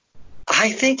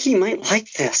 I think he might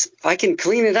like this. If I can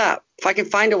clean it up, if I can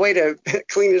find a way to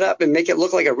clean it up and make it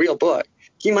look like a real book,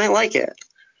 he might like it.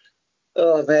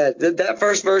 Oh, man. That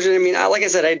first version, I mean, like I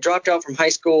said, I dropped out from high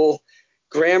school.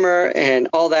 Grammar and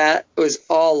all that was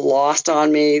all lost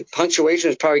on me. Punctuation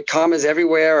was probably commas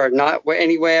everywhere or not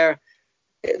anywhere.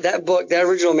 That book, that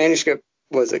original manuscript,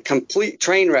 was a complete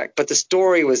train wreck, but the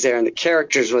story was there and the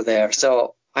characters were there.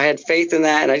 So I had faith in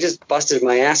that, and I just busted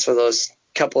my ass for those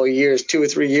couple of years, 2 or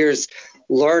 3 years,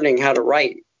 learning how to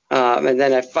write. And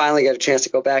then I finally got a chance to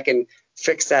go back and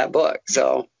fix that book.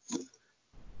 So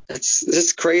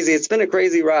it's crazy. It's been a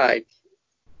crazy ride.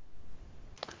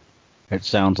 It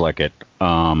sounds like it.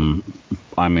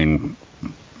 I mean,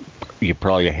 you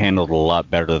probably handled it a lot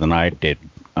better than I did.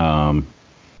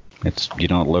 You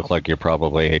don't look like you're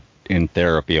probably in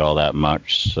therapy all that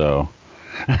much, so.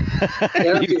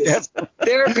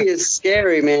 Therapy is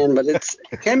scary, man, but it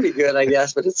can be good, I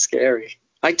guess, but it's scary.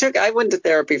 I went to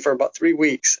therapy for about 3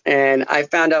 weeks, and I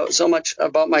found out so much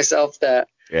about myself that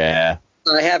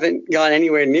I haven't gone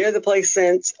anywhere near the place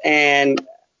since, and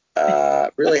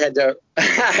really had to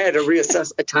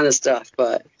reassess a ton of stuff.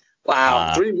 But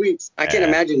wow, 3 weeks! I can't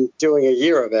imagine doing a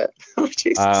year of it. Oh,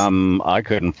 Jesus. I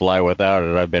couldn't fly without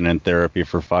it. I've been in therapy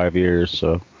for 5 years,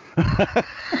 so.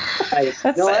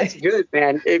 That's good,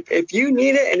 man. If you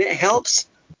need it and it helps,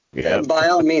 by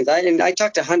all means. I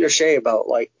talked to Hunter Shea about,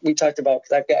 like, we talked about,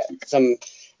 because I've got some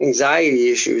anxiety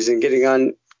issues and getting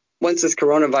on. Once this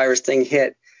coronavirus thing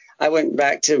hit, I went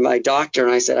back to my doctor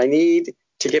and I said, I need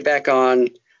to get back on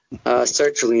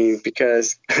sertraline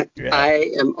because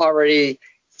I am already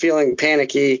feeling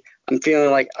panicky. I'm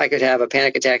feeling like I could have a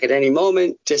panic attack at any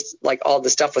moment. Just like all the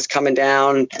stuff was coming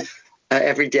down.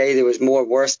 Every day there was more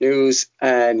worse news,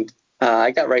 and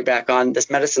I got right back on this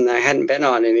medicine that I hadn't been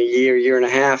on in a year and a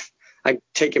half. I'd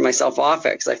taken myself off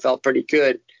it because I felt pretty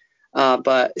good.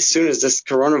 But as soon as this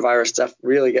coronavirus stuff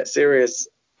really got serious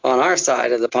on our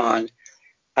side of the pond,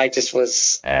 I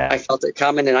felt it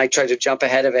coming, and I tried to jump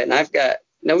ahead of it. And I've got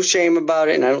no shame about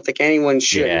it, and I don't think anyone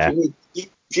should. Yeah.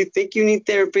 If you think you need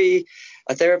therapy,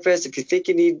 a therapist, if you think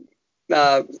you need,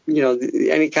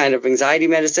 any kind of anxiety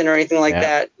medicine or anything like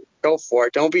that, go for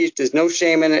it. There's no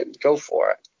shame in it. Go for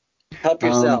it. Help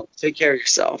yourself. Take care of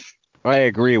yourself. I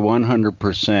agree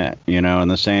 100%,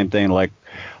 and the same thing, like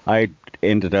I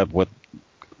ended up with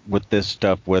this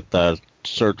stuff with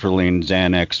sertraline,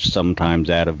 Xanax, sometimes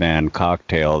Ativan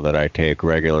cocktail that I take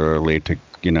regularly to,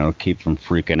 keep from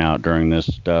freaking out during this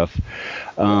stuff.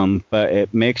 But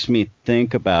it makes me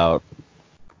think about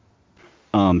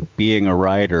being a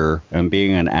writer and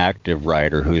being an active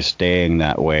writer who's staying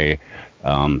that way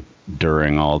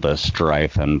during all the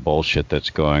strife and bullshit that's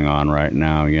going on right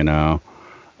now,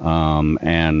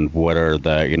 and what are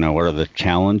the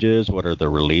challenges? What are the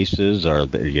releases?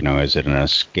 Is it an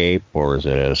escape, or is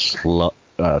it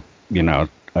a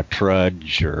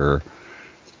trudge, or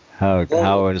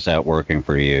how is that working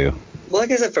for you? Well,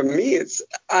 like I said, for me,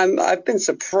 I've been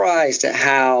surprised at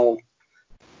how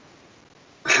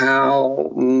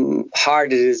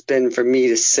hard it has been for me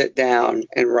to sit down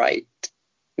and write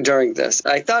during this.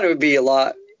 I thought it would be a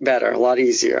lot better, a lot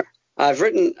easier. I've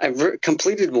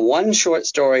completed one short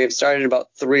story. I've started about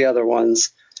 3 other ones.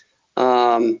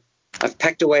 I've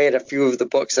pecked away at a few of the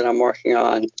books that I'm working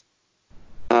on.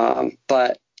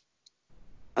 But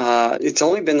it's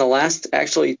only been the last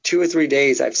actually 2 or 3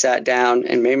 days I've sat down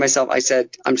and I said,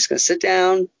 I'm just going to sit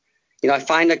down. I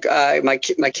find my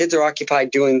kids are occupied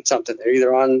doing something. They're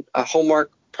either on a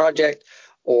homework project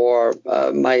or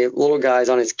my little guy's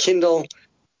on his Kindle.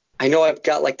 I know I've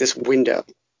got like this window,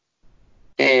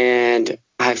 and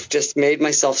I've just made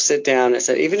myself sit down. I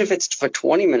said, even if it's for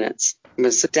 20 minutes, I'm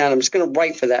going to sit down. I'm just going to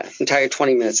write for that entire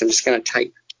 20 minutes. I'm just going to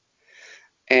type.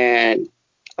 And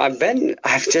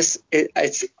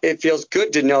it feels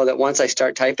good to know that once I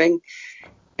start typing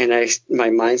and my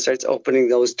mind starts opening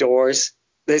those doors,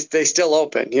 they still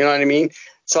open. You know what I mean?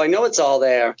 So I know it's all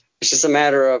there. It's just a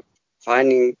matter of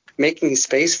making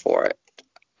space for it.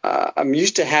 I'm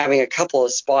used to having a couple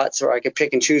of spots where I could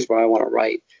pick and choose where I want to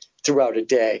write throughout a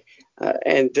day.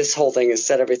 And this whole thing has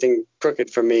set everything crooked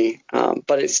for me.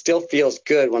 But it still feels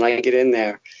good when I get in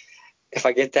there. If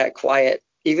I get that quiet,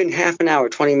 even half an hour,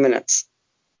 20 minutes,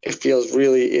 it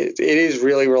is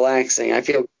really relaxing. I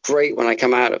feel great when I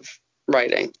come out of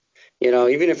writing,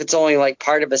 even if it's only like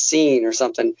part of a scene or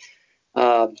something.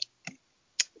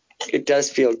 It does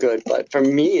feel good. But for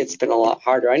me, it's been a lot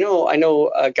harder. I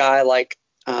know a guy like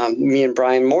me and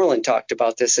Brian Moreland talked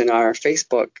about this in our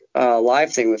Facebook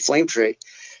live thing with Flametree.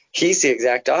 He's the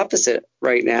exact opposite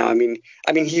right now. I mean,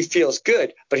 he feels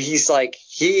good, but he's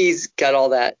got all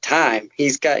that time. He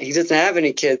doesn't have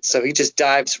any kids, so he just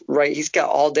dives right. He's got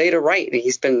all day to write, and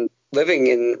he's been living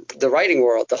in the writing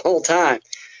world the whole time.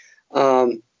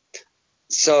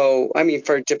 So,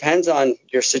 it depends on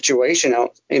your situation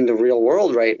out in the real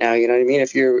world right now. You know what I mean?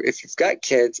 If you've got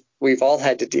kids, we've all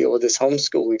had to deal with this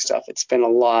homeschooling stuff. It's been a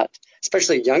lot,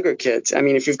 especially younger kids.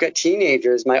 If you've got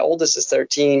teenagers, my oldest is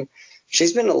 13.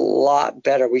 She's been a lot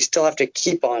better. We still have to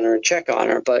keep on her and check on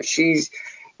her, but she's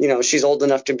old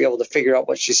enough to be able to figure out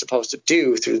what she's supposed to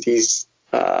do through these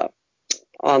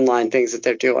online things that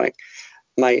they're doing.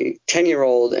 my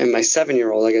 10-year-old and my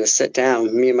 7-year-old are going to sit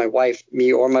down, me and my wife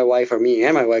or me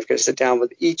and my wife going to sit down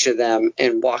with each of them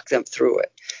and walk them through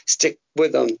it, stick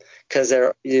with them, because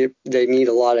they need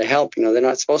a lot of help. You know, they're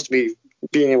not supposed to be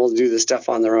being able to do this stuff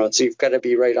on their own. So you've got to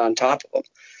be right on top of them.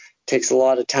 It takes a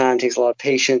lot of time, takes a lot of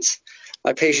patience.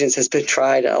 My patience has been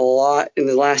tried a lot in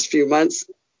the last few months,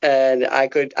 and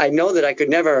I know that I could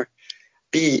never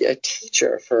be a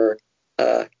teacher for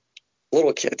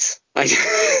little kids. I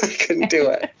couldn't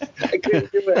do it. I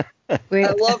couldn't do it.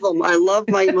 I love them. I love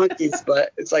my monkeys,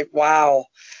 but it's like, wow,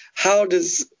 how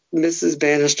does Mrs.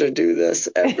 Bannister do this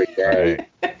every day?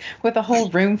 Right. With a whole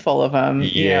room full of them.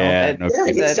 Yeah,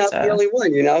 he's not the only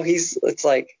one. You know, it's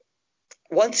like,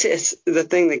 once it's the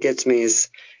thing that gets me is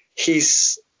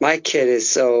my kid is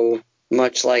so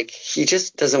much like, he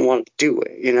just doesn't want to do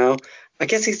it. You know, I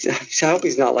guess I hope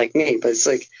he's not like me, but it's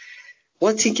like,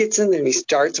 once he gets in there and he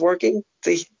starts working,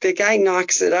 the guy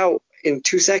knocks it out in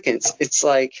 2 seconds. It's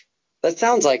like, that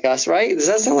sounds like us, right? Does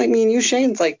that sound like me and you, Shane?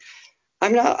 It's like, I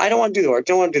don't want to do the work.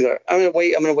 Don't want to do the work. I'm going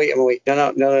to wait.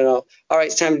 No. All right,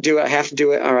 it's time to do it. I have to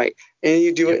do it. All right. And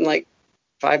you do it in like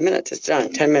 5 minutes. It's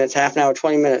done. 10 minutes, half an hour,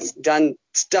 20 minutes. Done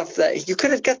stuff that you could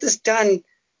have got this done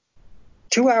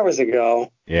 2 hours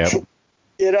ago. Yeah.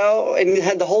 You know, and you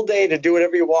had the whole day to do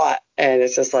whatever you want. And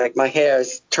it's just like, my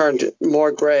hair's turned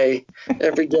more gray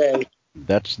every day.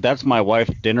 That's my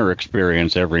wife's dinner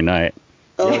experience every night.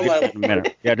 Oh, just a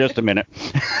minute. Yeah, just a minute.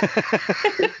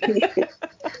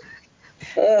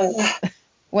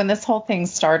 When this whole thing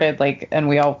started, and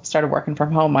we all started working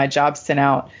from home, my job sent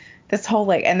out this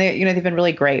whole, and they've been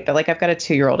really great, but I've got a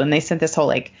 2-year-old, and they sent this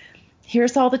whole,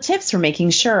 here's all the tips for making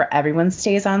sure everyone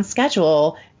stays on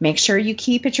schedule. Make sure you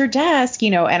keep at your desk,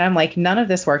 and I'm like, none of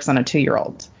this works on a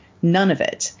 2-year-old. None of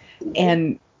it.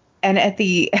 And at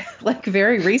the,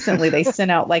 very recently, they sent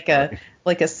out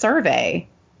a survey,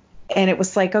 and it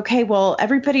was like, okay, well,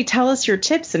 everybody tell us your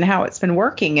tips and how it's been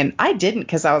working. And I didn't,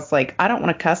 because I was like, I don't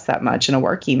want to cuss that much in a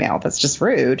work email. That's just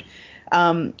rude.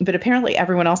 But apparently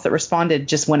everyone else that responded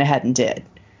just went ahead and did.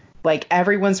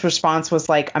 Everyone's response was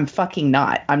like, I'm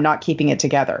not keeping it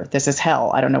together. This is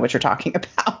hell. I don't know what you're talking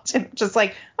about. And just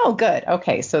like, oh, good.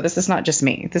 Okay. So this is not just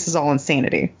me. This is all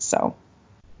insanity. So.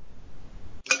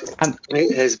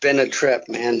 It has been a trip,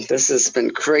 man. This has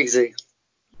been crazy.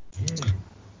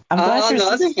 I'm glad on the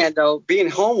other hand, though, being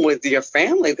home with your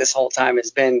family this whole time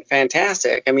has been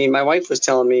fantastic. I mean, my wife was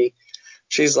telling me,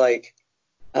 she's like,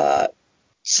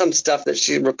 some stuff that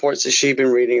she reports that she'd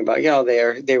been reading about,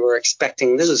 they were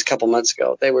expecting, this was a couple months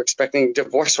ago, they were expecting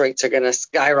divorce rates are going to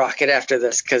skyrocket after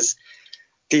this, because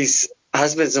these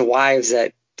husbands and wives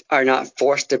that are not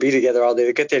forced to be together all day,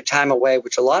 they get their time away,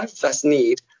 which a lot of us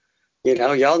need.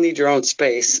 Y'all need your own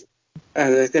space.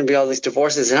 And there's going to be all these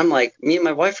divorces. And I'm like, me and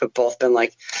my wife have both been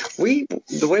like,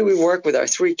 the way we work with our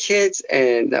 3 kids,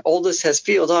 and the oldest has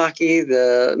field hockey,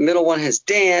 the middle one has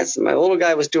dance, and my little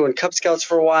guy was doing Cub Scouts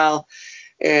for a while,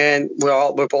 and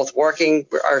we're both working.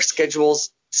 Our schedules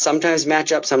sometimes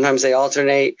match up, sometimes they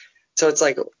alternate. So it's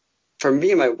like, for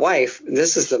me and my wife,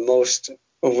 this is the most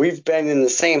we've been in the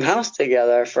same house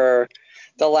together for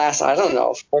the last, I don't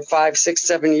know, 4, 5, 6,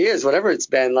 7 years, whatever it's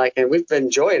been like, and we've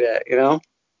enjoyed it, Well,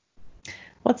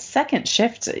 it's second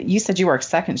shift. You said you work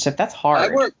second shift. That's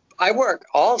hard. I work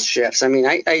all shifts. I mean,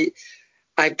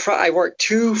 I work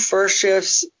 2 first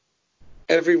shifts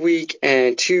every week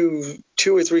and 2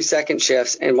 or 3 second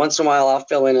shifts, and once in a while I'll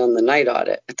fill in on the night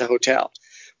audit at the hotel,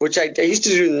 which I used to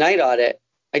do the night audit.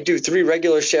 I do 3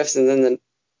 regular shifts, and then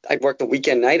I'd work the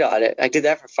weekend night audit. I did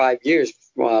that for 5 years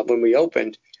when we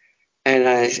opened, and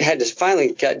I had to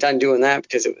finally get done doing that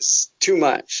because it was too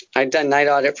much. I'd done night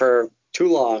audit for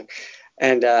too long.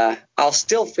 And I'll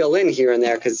still fill in here and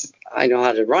there because I know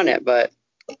how to run it.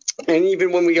 And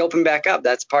even when we open back up,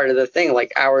 that's part of the thing.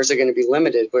 Hours are going to be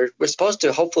limited. We're supposed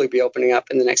to hopefully be opening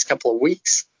up in the next couple of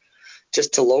weeks,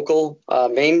 just to local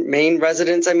Maine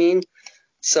residents, I mean.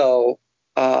 So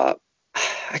I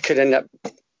could end up,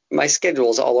 my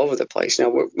schedule's all over the place.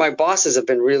 My bosses have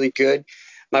been really good.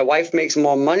 My wife makes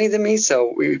more money than me,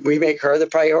 so we make her the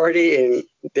priority, and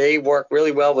they work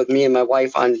really well with me and my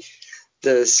wife on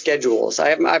the schedules.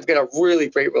 I've got a really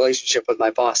great relationship with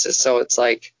my bosses. So it's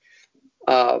like,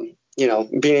 being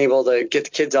able to get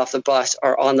the kids off the bus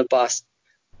or on the bus,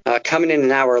 coming in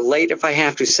an hour late if I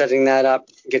have to, setting that up,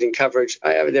 getting coverage.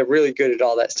 They're really good at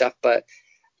all that stuff. But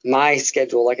my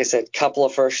schedule, like I said, couple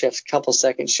of first shifts, couple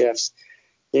second shifts,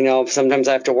 sometimes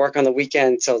I have to work on the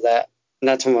weekend, and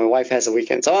that's when my wife has the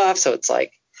weekends off. So it's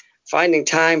like finding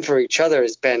time for each other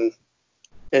has been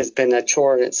a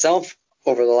chore in itself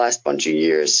over the last bunch of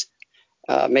years,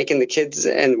 making the kids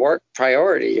and work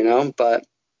priority, but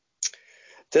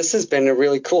this has been a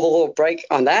really cool little break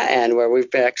on that end where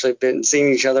we've actually been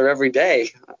seeing each other every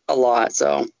day a lot.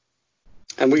 So,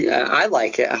 and I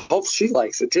like it. I hope she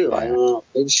likes it too. I don't know.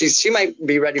 Maybe she might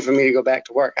be ready for me to go back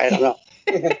to work. I don't know.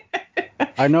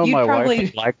 I know my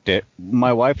wife liked it.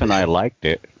 My wife and I liked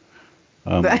it.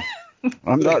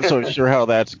 I'm not so sure how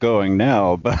that's going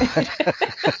now, but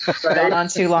gone on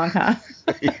too long, huh?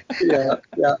 Yeah.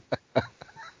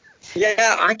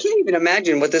 I can't even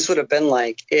imagine what this would have been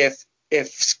like if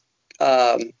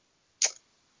I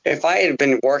had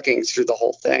been working through the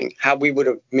whole thing. How we would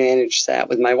have managed that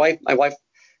with my wife. My wife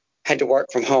had to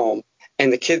work from home,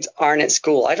 and the kids aren't at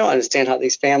school. I don't understand how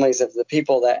these families of the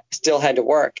people that still had to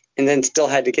work and then still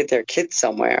had to get their kids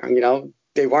somewhere.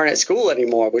 They weren't at school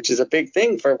anymore, which is a big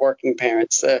thing for working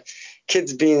parents.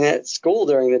 Kids being at school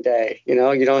during the day, you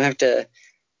don't have to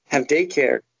have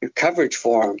daycare coverage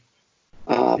for them.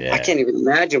 I can't even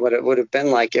imagine what it would have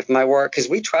been like if my work, because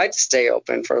we tried to stay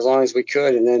open for as long as we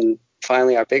could, and then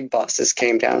finally our big bosses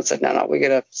came down and said, no, we got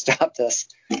to stop this.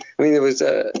 I mean,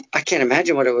 I can't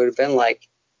imagine what it would have been like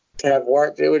to have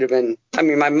worked. It would have been,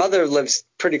 my mother lives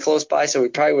pretty close by, so we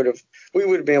would have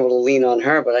been able to lean on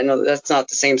her, but I know that's not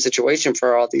the same situation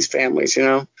for all these families,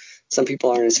 Some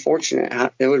people aren't as fortunate.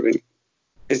 It would have been,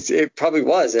 it probably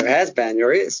was, there has been,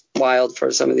 or is wild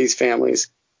for some of these families.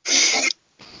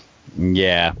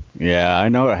 Yeah, I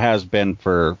know it has been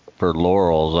for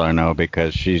Laurel's, I know,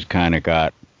 because she's kind of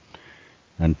got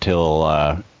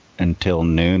until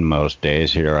noon most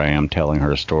days. Here I am telling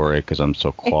her story because I'm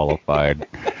so qualified.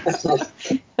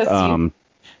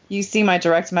 You see my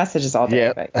direct messages all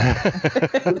day.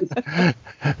 Yeah.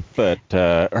 But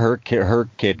her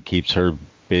kid keeps her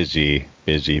busy.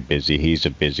 He's a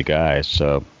busy guy,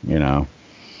 so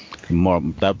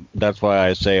that's why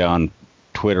I say on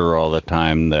Twitter all the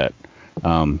time that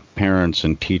parents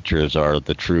and teachers are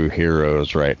the true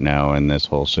heroes right now in this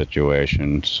whole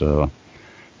situation. So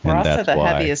we're also the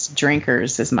heaviest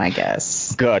drinkers, is my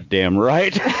guess. Goddamn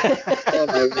right. Oh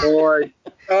my Lord.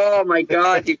 Oh my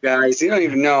God, you guys. You don't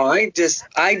even know. I just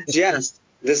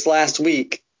this last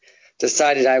week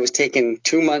decided I was taking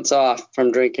 2 months off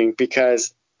from drinking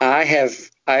because I've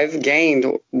gained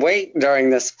weight during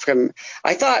this.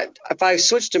 I thought if I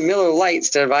switched to Miller Lite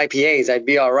instead of IPAs, I'd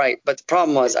be all right. But the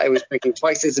problem was I was drinking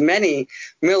twice as many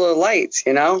Miller Lights,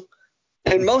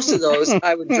 And most of those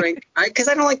I would drink because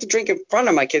I don't like to drink in front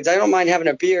of my kids. I don't mind having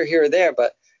a beer here or there,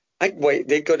 but I'd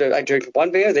wait. I drink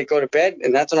one beer, they go to bed,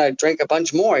 and that's when I drink a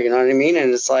bunch more. You know what I mean?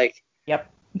 And it's like, yep,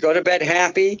 go to bed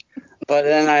happy. But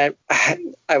then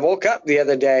I woke up the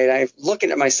other day and I'm looking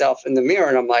at myself in the mirror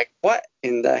and I'm like, what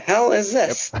in the hell is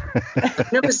this? Yep.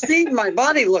 I've never seen my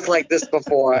body look like this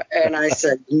before. And I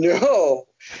said, no,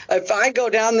 if I go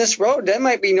down this road, there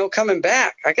might be no coming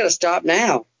back. I got to stop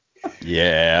now.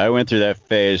 Yeah, I went through that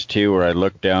phase too where I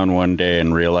looked down one day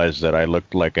and realized that I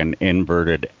looked like an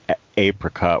inverted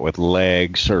apricot with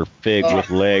legs, or fig with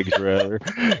legs rather,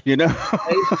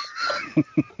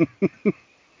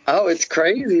 Oh, it's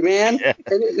crazy, man. Yeah.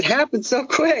 And it happened so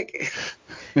quick.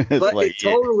 But like,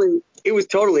 it was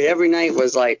totally every night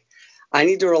was like, I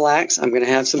need to relax. I'm going to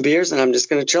have some beers and I'm just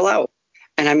going to chill out.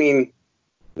 And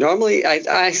normally I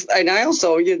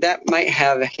also, that might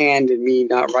have a hand in me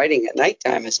not writing at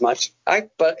nighttime as much.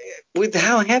 But with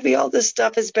how heavy all this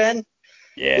stuff has been,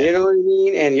 you know what I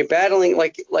mean? And you're battling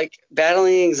like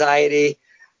battling anxiety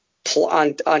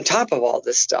on top of all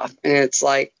this stuff. And it's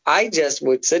like, I just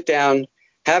would sit down,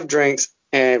 have drinks,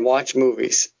 and watch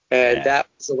movies. And that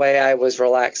was the way I was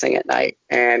relaxing at night.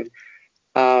 And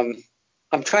I'm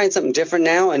trying something different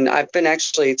now. And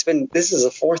this is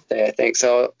the fourth day, I think.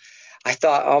 So I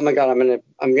thought, oh my God, I'm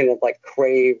gonna like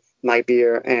crave my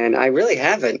beer. And I really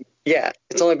haven't yet.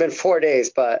 It's only been 4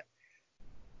 days, but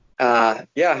I'm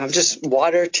just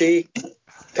water, tea,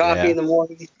 coffee in the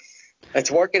morning. It's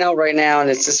working out right now, and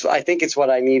it's just, I think it's what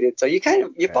I needed. So your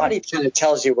body kind of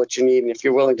tells you what you need, and if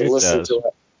you're willing to listen to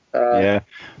it.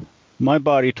 My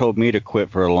body told me to quit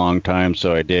for a long time,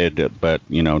 so I did. But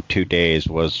 2 days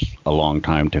was a long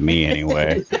time to me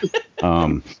anyway.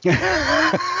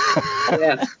 Yeah.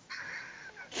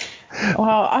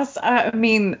 Well,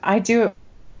 I do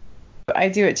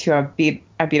it too. I beat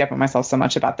up on myself so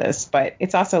much about this, but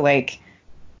it's also like,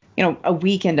 a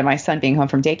week into my son being home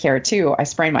from daycare too, I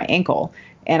sprained my ankle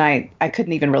and I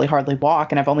couldn't even really hardly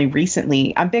walk. And I've only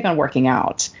recently, I'm big on working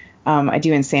out. I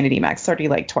do Insanity Max 30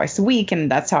 like twice a week, and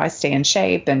that's how I stay in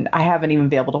shape. And I haven't even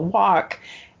been able to walk.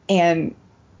 And,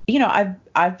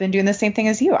 I've been doing the same thing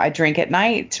as you. I drink at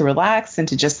night to relax and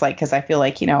to just like, cause I feel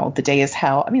like, the day is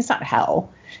hell. I mean, it's not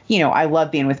hell. I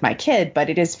love being with my kid, but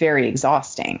it is very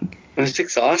exhausting. It's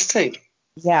exhausting.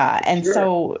 Yeah. And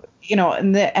so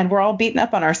and we're all beaten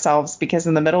up on ourselves because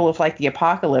in the middle of like the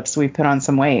apocalypse, we put on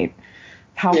some weight.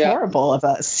 How horrible of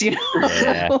us,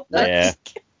 Yeah.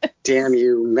 Damn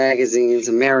you, magazines,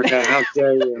 America! How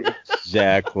dare you?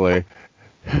 Exactly.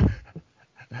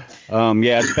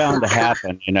 It's bound to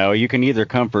happen. You can either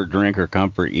comfort drink or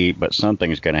comfort eat, but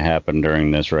something's going to happen during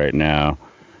this right now.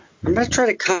 I'm going to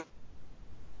try to.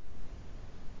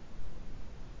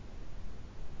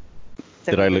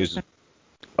 Did I lose?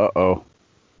 Uh-oh.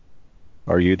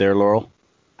 Are you there, Laurel?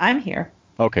 I'm here.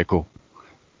 Okay, cool.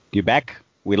 You back?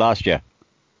 We lost you.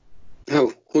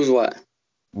 Oh, who's what?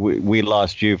 We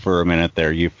lost you for a minute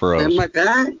there. You froze. Am I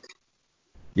back?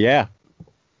 Yeah.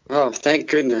 Oh, thank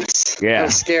goodness. Yeah. I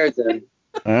was scared then.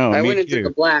 Oh, I me went into too. the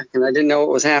black and I didn't know what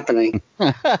was happening.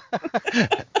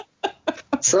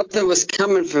 Something was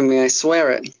coming for me, I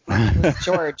swear it. It was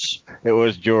George. It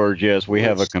was George, yes. We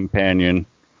have a companion.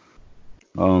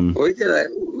 We got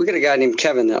a guy named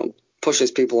Kevin that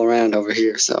pushes people around over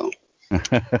here, so.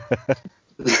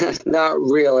 Not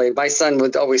really. My son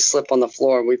would always slip on the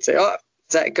floor and we'd say, "Oh,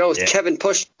 that ghost. Yeah. Kevin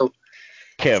pushed you."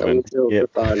 Kevin. So we joke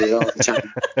about it all the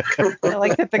time. I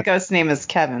like that the ghost name is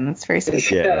Kevin. That's very sweet.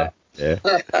 Yeah.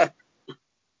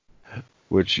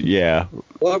 Which, yeah.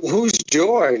 Well, who's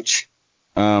George?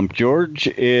 George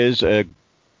is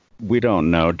we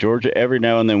don't know. George, every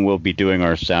now and then we'll be doing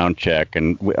our sound check,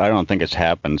 and I don't think it's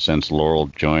happened since Laurel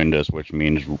joined us, which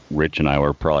means Rich and I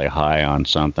were probably high on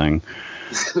something.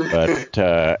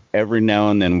 But every now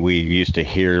and then we used to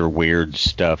hear weird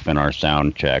stuff in our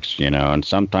sound checks, and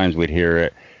sometimes we'd hear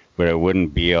it, but it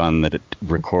wouldn't be on the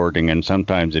recording, and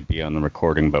sometimes it'd be on the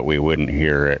recording, but we wouldn't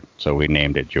hear it, so we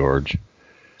named it George.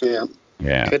 Yeah.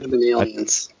 Could have been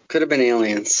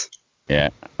aliens. Yeah.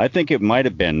 I think it might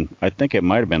have been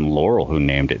Laurel who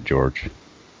named it George.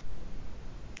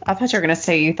 I thought you were going to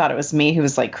say you thought it was me who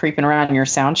was like creeping around in your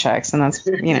sound checks, and that's,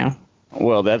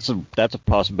 Well, that's a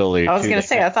possibility. I was going to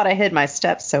say, I thought I hid my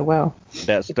steps so well.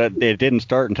 It didn't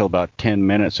start until about 10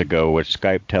 minutes ago, which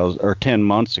 10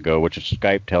 months ago, which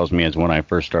Skype tells me is when I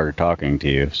first started talking to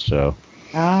you. So.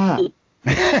 Ah.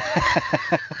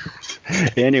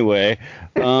 Anyway,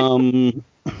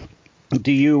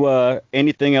 do you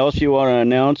anything else you want to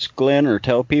announce, Glenn, or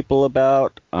tell people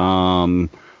about?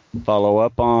 Follow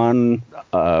up on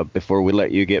before we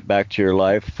let you get back to your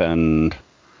life and.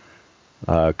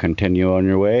 Continue on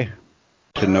your way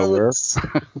to nowhere.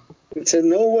 To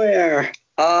nowhere.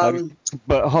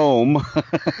 But home.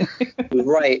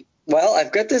 Right. Well,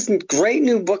 I've got this great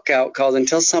new book out called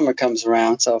Until Summer Comes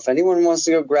Around. So if anyone wants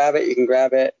to go grab it, you can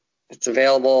grab it. It's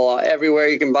available everywhere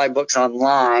you can buy books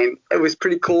online. It was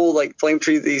pretty cool. Like Flame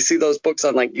Tree, you see those books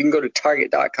on you can go to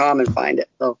Target.com and find it.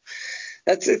 So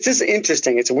it's just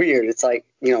interesting. It's weird. It's like,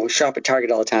 shop at Target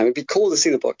all the time. It'd be cool to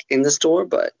see the book in the store,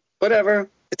 but whatever.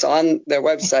 It's on their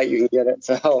website. You can get it.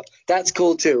 So that's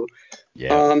cool, too.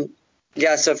 Yeah.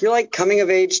 So if you like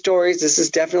coming-of-age stories, this is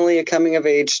definitely a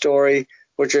coming-of-age story,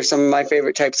 which are some of my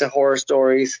favorite types of horror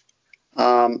stories.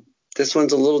 This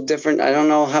one's a little different. I don't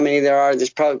know how many there are. There's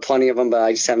probably plenty of them, but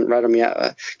I just haven't read them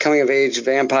yet. Coming-of-age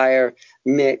vampire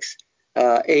mix.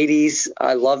 80s.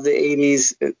 I love the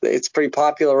 80s. It's pretty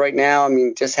popular right now. I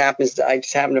mean, I just happen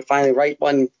to finally write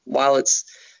one while it's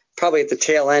probably at the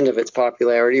tail end of its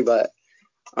popularity, but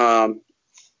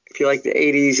if you like the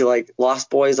 80s, you like Lost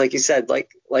Boys, like you said,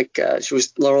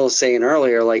 Laurel was saying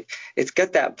earlier, it's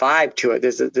got that vibe to it.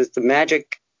 There's the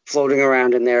magic floating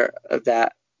around in there of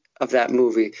that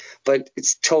movie, but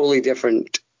it's totally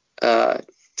different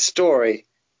story.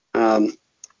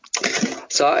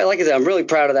 So like I said, I'm really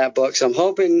proud of that book. So I'm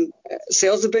hoping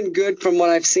sales have been good from what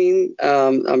I've seen.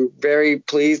 I'm very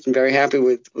pleased and very happy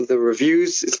with the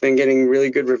reviews. It's been getting really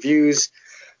good reviews.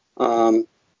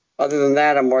 Other than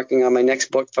that, I'm working on my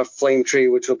next book for Flame Tree,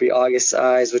 which will be August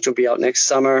Eyes, which will be out next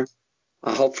summer.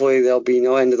 Hopefully there'll be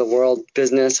no end of the world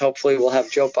business. Hopefully we'll have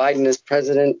Joe Biden as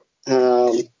president.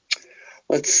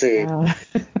 Let's see.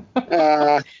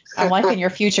 I'm liking your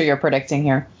future you're predicting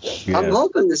here. Yeah. I'm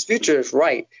hoping this future is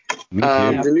right. Me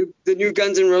too. The new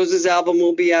Guns N' Roses album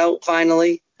will be out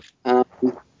finally. I'm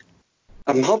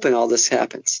hoping all this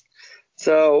happens.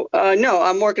 So, no,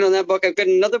 I'm working on that book. I've got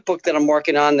another book that I'm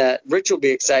working on that Rich will be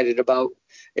excited about.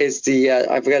 Is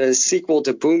I've got a sequel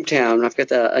to Boomtown. I've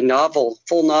got a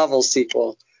full novel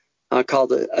sequel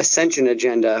called Ascension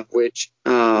Agenda, which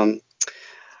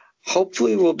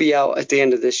hopefully will be out at the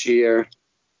end of this year.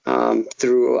 I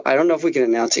don't know if we can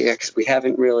announce it yet because we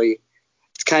haven't really.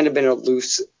 It's kind of been a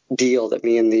loose deal that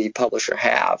me and the publisher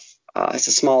have. It's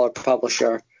a smaller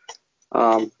publisher.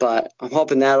 But I'm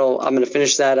hoping I'm going to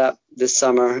finish that up this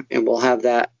summer, and we'll have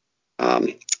that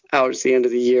out at the end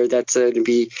of the year. That's going to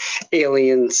be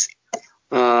aliens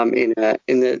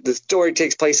The story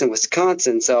takes place in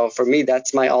Wisconsin, so for me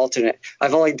that's my alternate.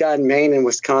 I've only done Maine and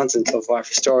Wisconsin so far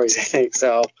for stories, I think.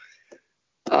 So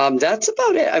that's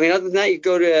about it. I mean, other than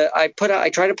that, I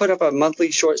try to put up a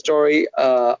monthly short story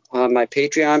on my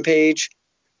Patreon page,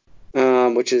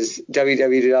 which is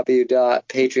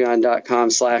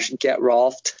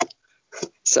www.patreon.com/getrolfed.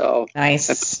 So nice.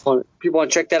 If people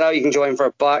want to check that out, you can join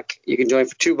for $1. You can join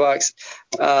for $2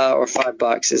 or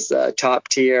 $5 is the top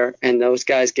tier, and those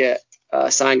guys get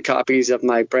signed copies of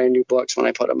my brand new books when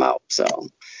I put them out. So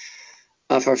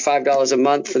for $5 a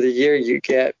month for the year, you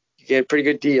get a pretty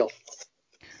good deal.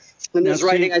 And there's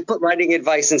writing. I put writing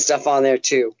advice and stuff on there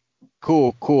too.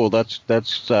 Cool.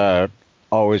 That's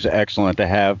always excellent to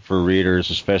have for readers,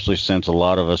 especially since a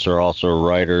lot of us are also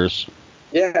writers.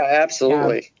 Yeah,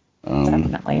 absolutely. Yeah.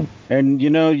 Definitely. And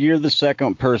you're the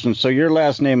second person, so your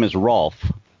last name is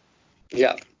Rolfe.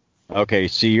 Yeah. Okay,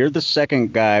 see, you're the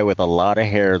second guy with a lot of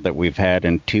hair that we've had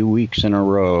in 2 weeks in a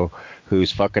row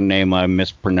whose fucking name I'm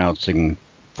mispronouncing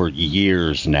for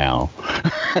years now.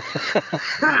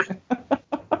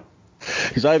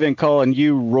 Because I've been calling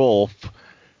you Rolfe.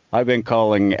 I've been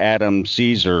calling Adam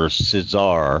Caesar.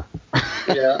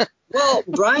 Yeah. Well,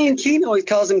 Brian Keene always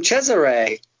calls him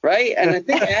Cesare. Right, and I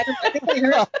think Adam. I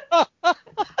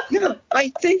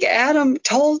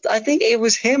think it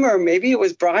was him or maybe it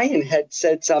was Brian had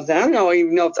said something. I don't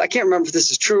even know if I can't remember if this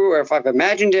is true or if I've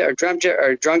imagined it or dreamt it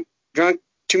or drunk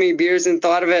too many beers and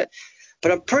thought of it.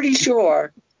 But I'm pretty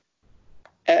sure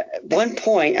at one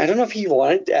point, I don't know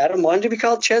if Adam wanted to be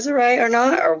called Cesare or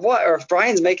not, or what, or if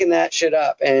Brian's making that shit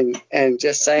up and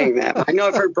just saying that. I know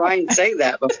I've heard Brian say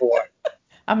that before.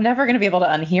 I'm never going to be able to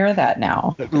unhear that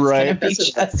now. It's right. Going to be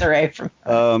Cesare from.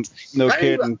 No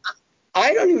kidding.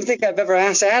 I don't even think I've ever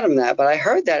asked Adam that, but I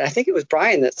heard that. I think it was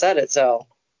Brian that said it. So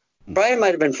Brian might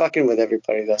have been fucking with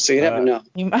everybody though. So you never know.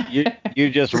 You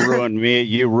just ruined me.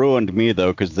 You ruined me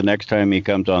though, because the next time he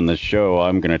comes on the show,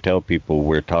 I'm going to tell people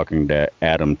we're talking to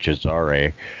Adam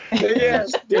Cesare.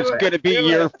 Yes, it's going to be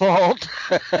your fault.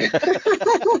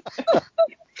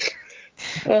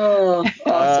 Oh,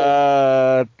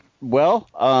 awesome.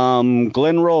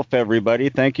 Glenn Rolfe, everybody.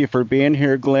 Thank you for being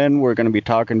here, Glenn. We're going to be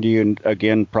talking to you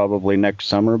again probably next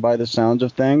summer by the sounds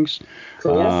of things.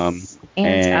 Cool. Yes.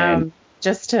 And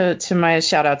just to my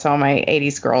shout out to all my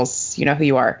 80s girls, you know who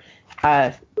you are.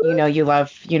 You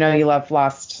love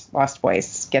Lost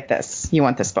Boys. Get this. You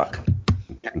want this book.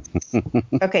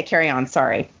 Okay, carry on.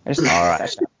 Sorry. All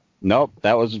right. Nope,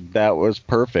 that was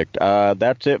perfect.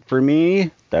 That's it for me.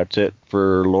 That's it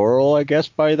for Laurel, I guess,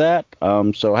 by that.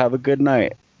 So have a good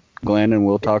night, Glenn, and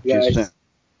we'll talk to you soon.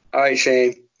 All right,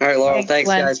 Shane. All right, Laurel. Thanks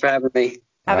guys, for having me.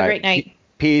 Have a great night.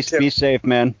 Peace. Be safe,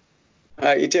 man. All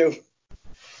right, you too.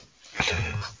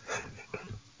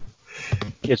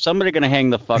 Is somebody going to hang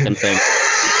the fucking thing?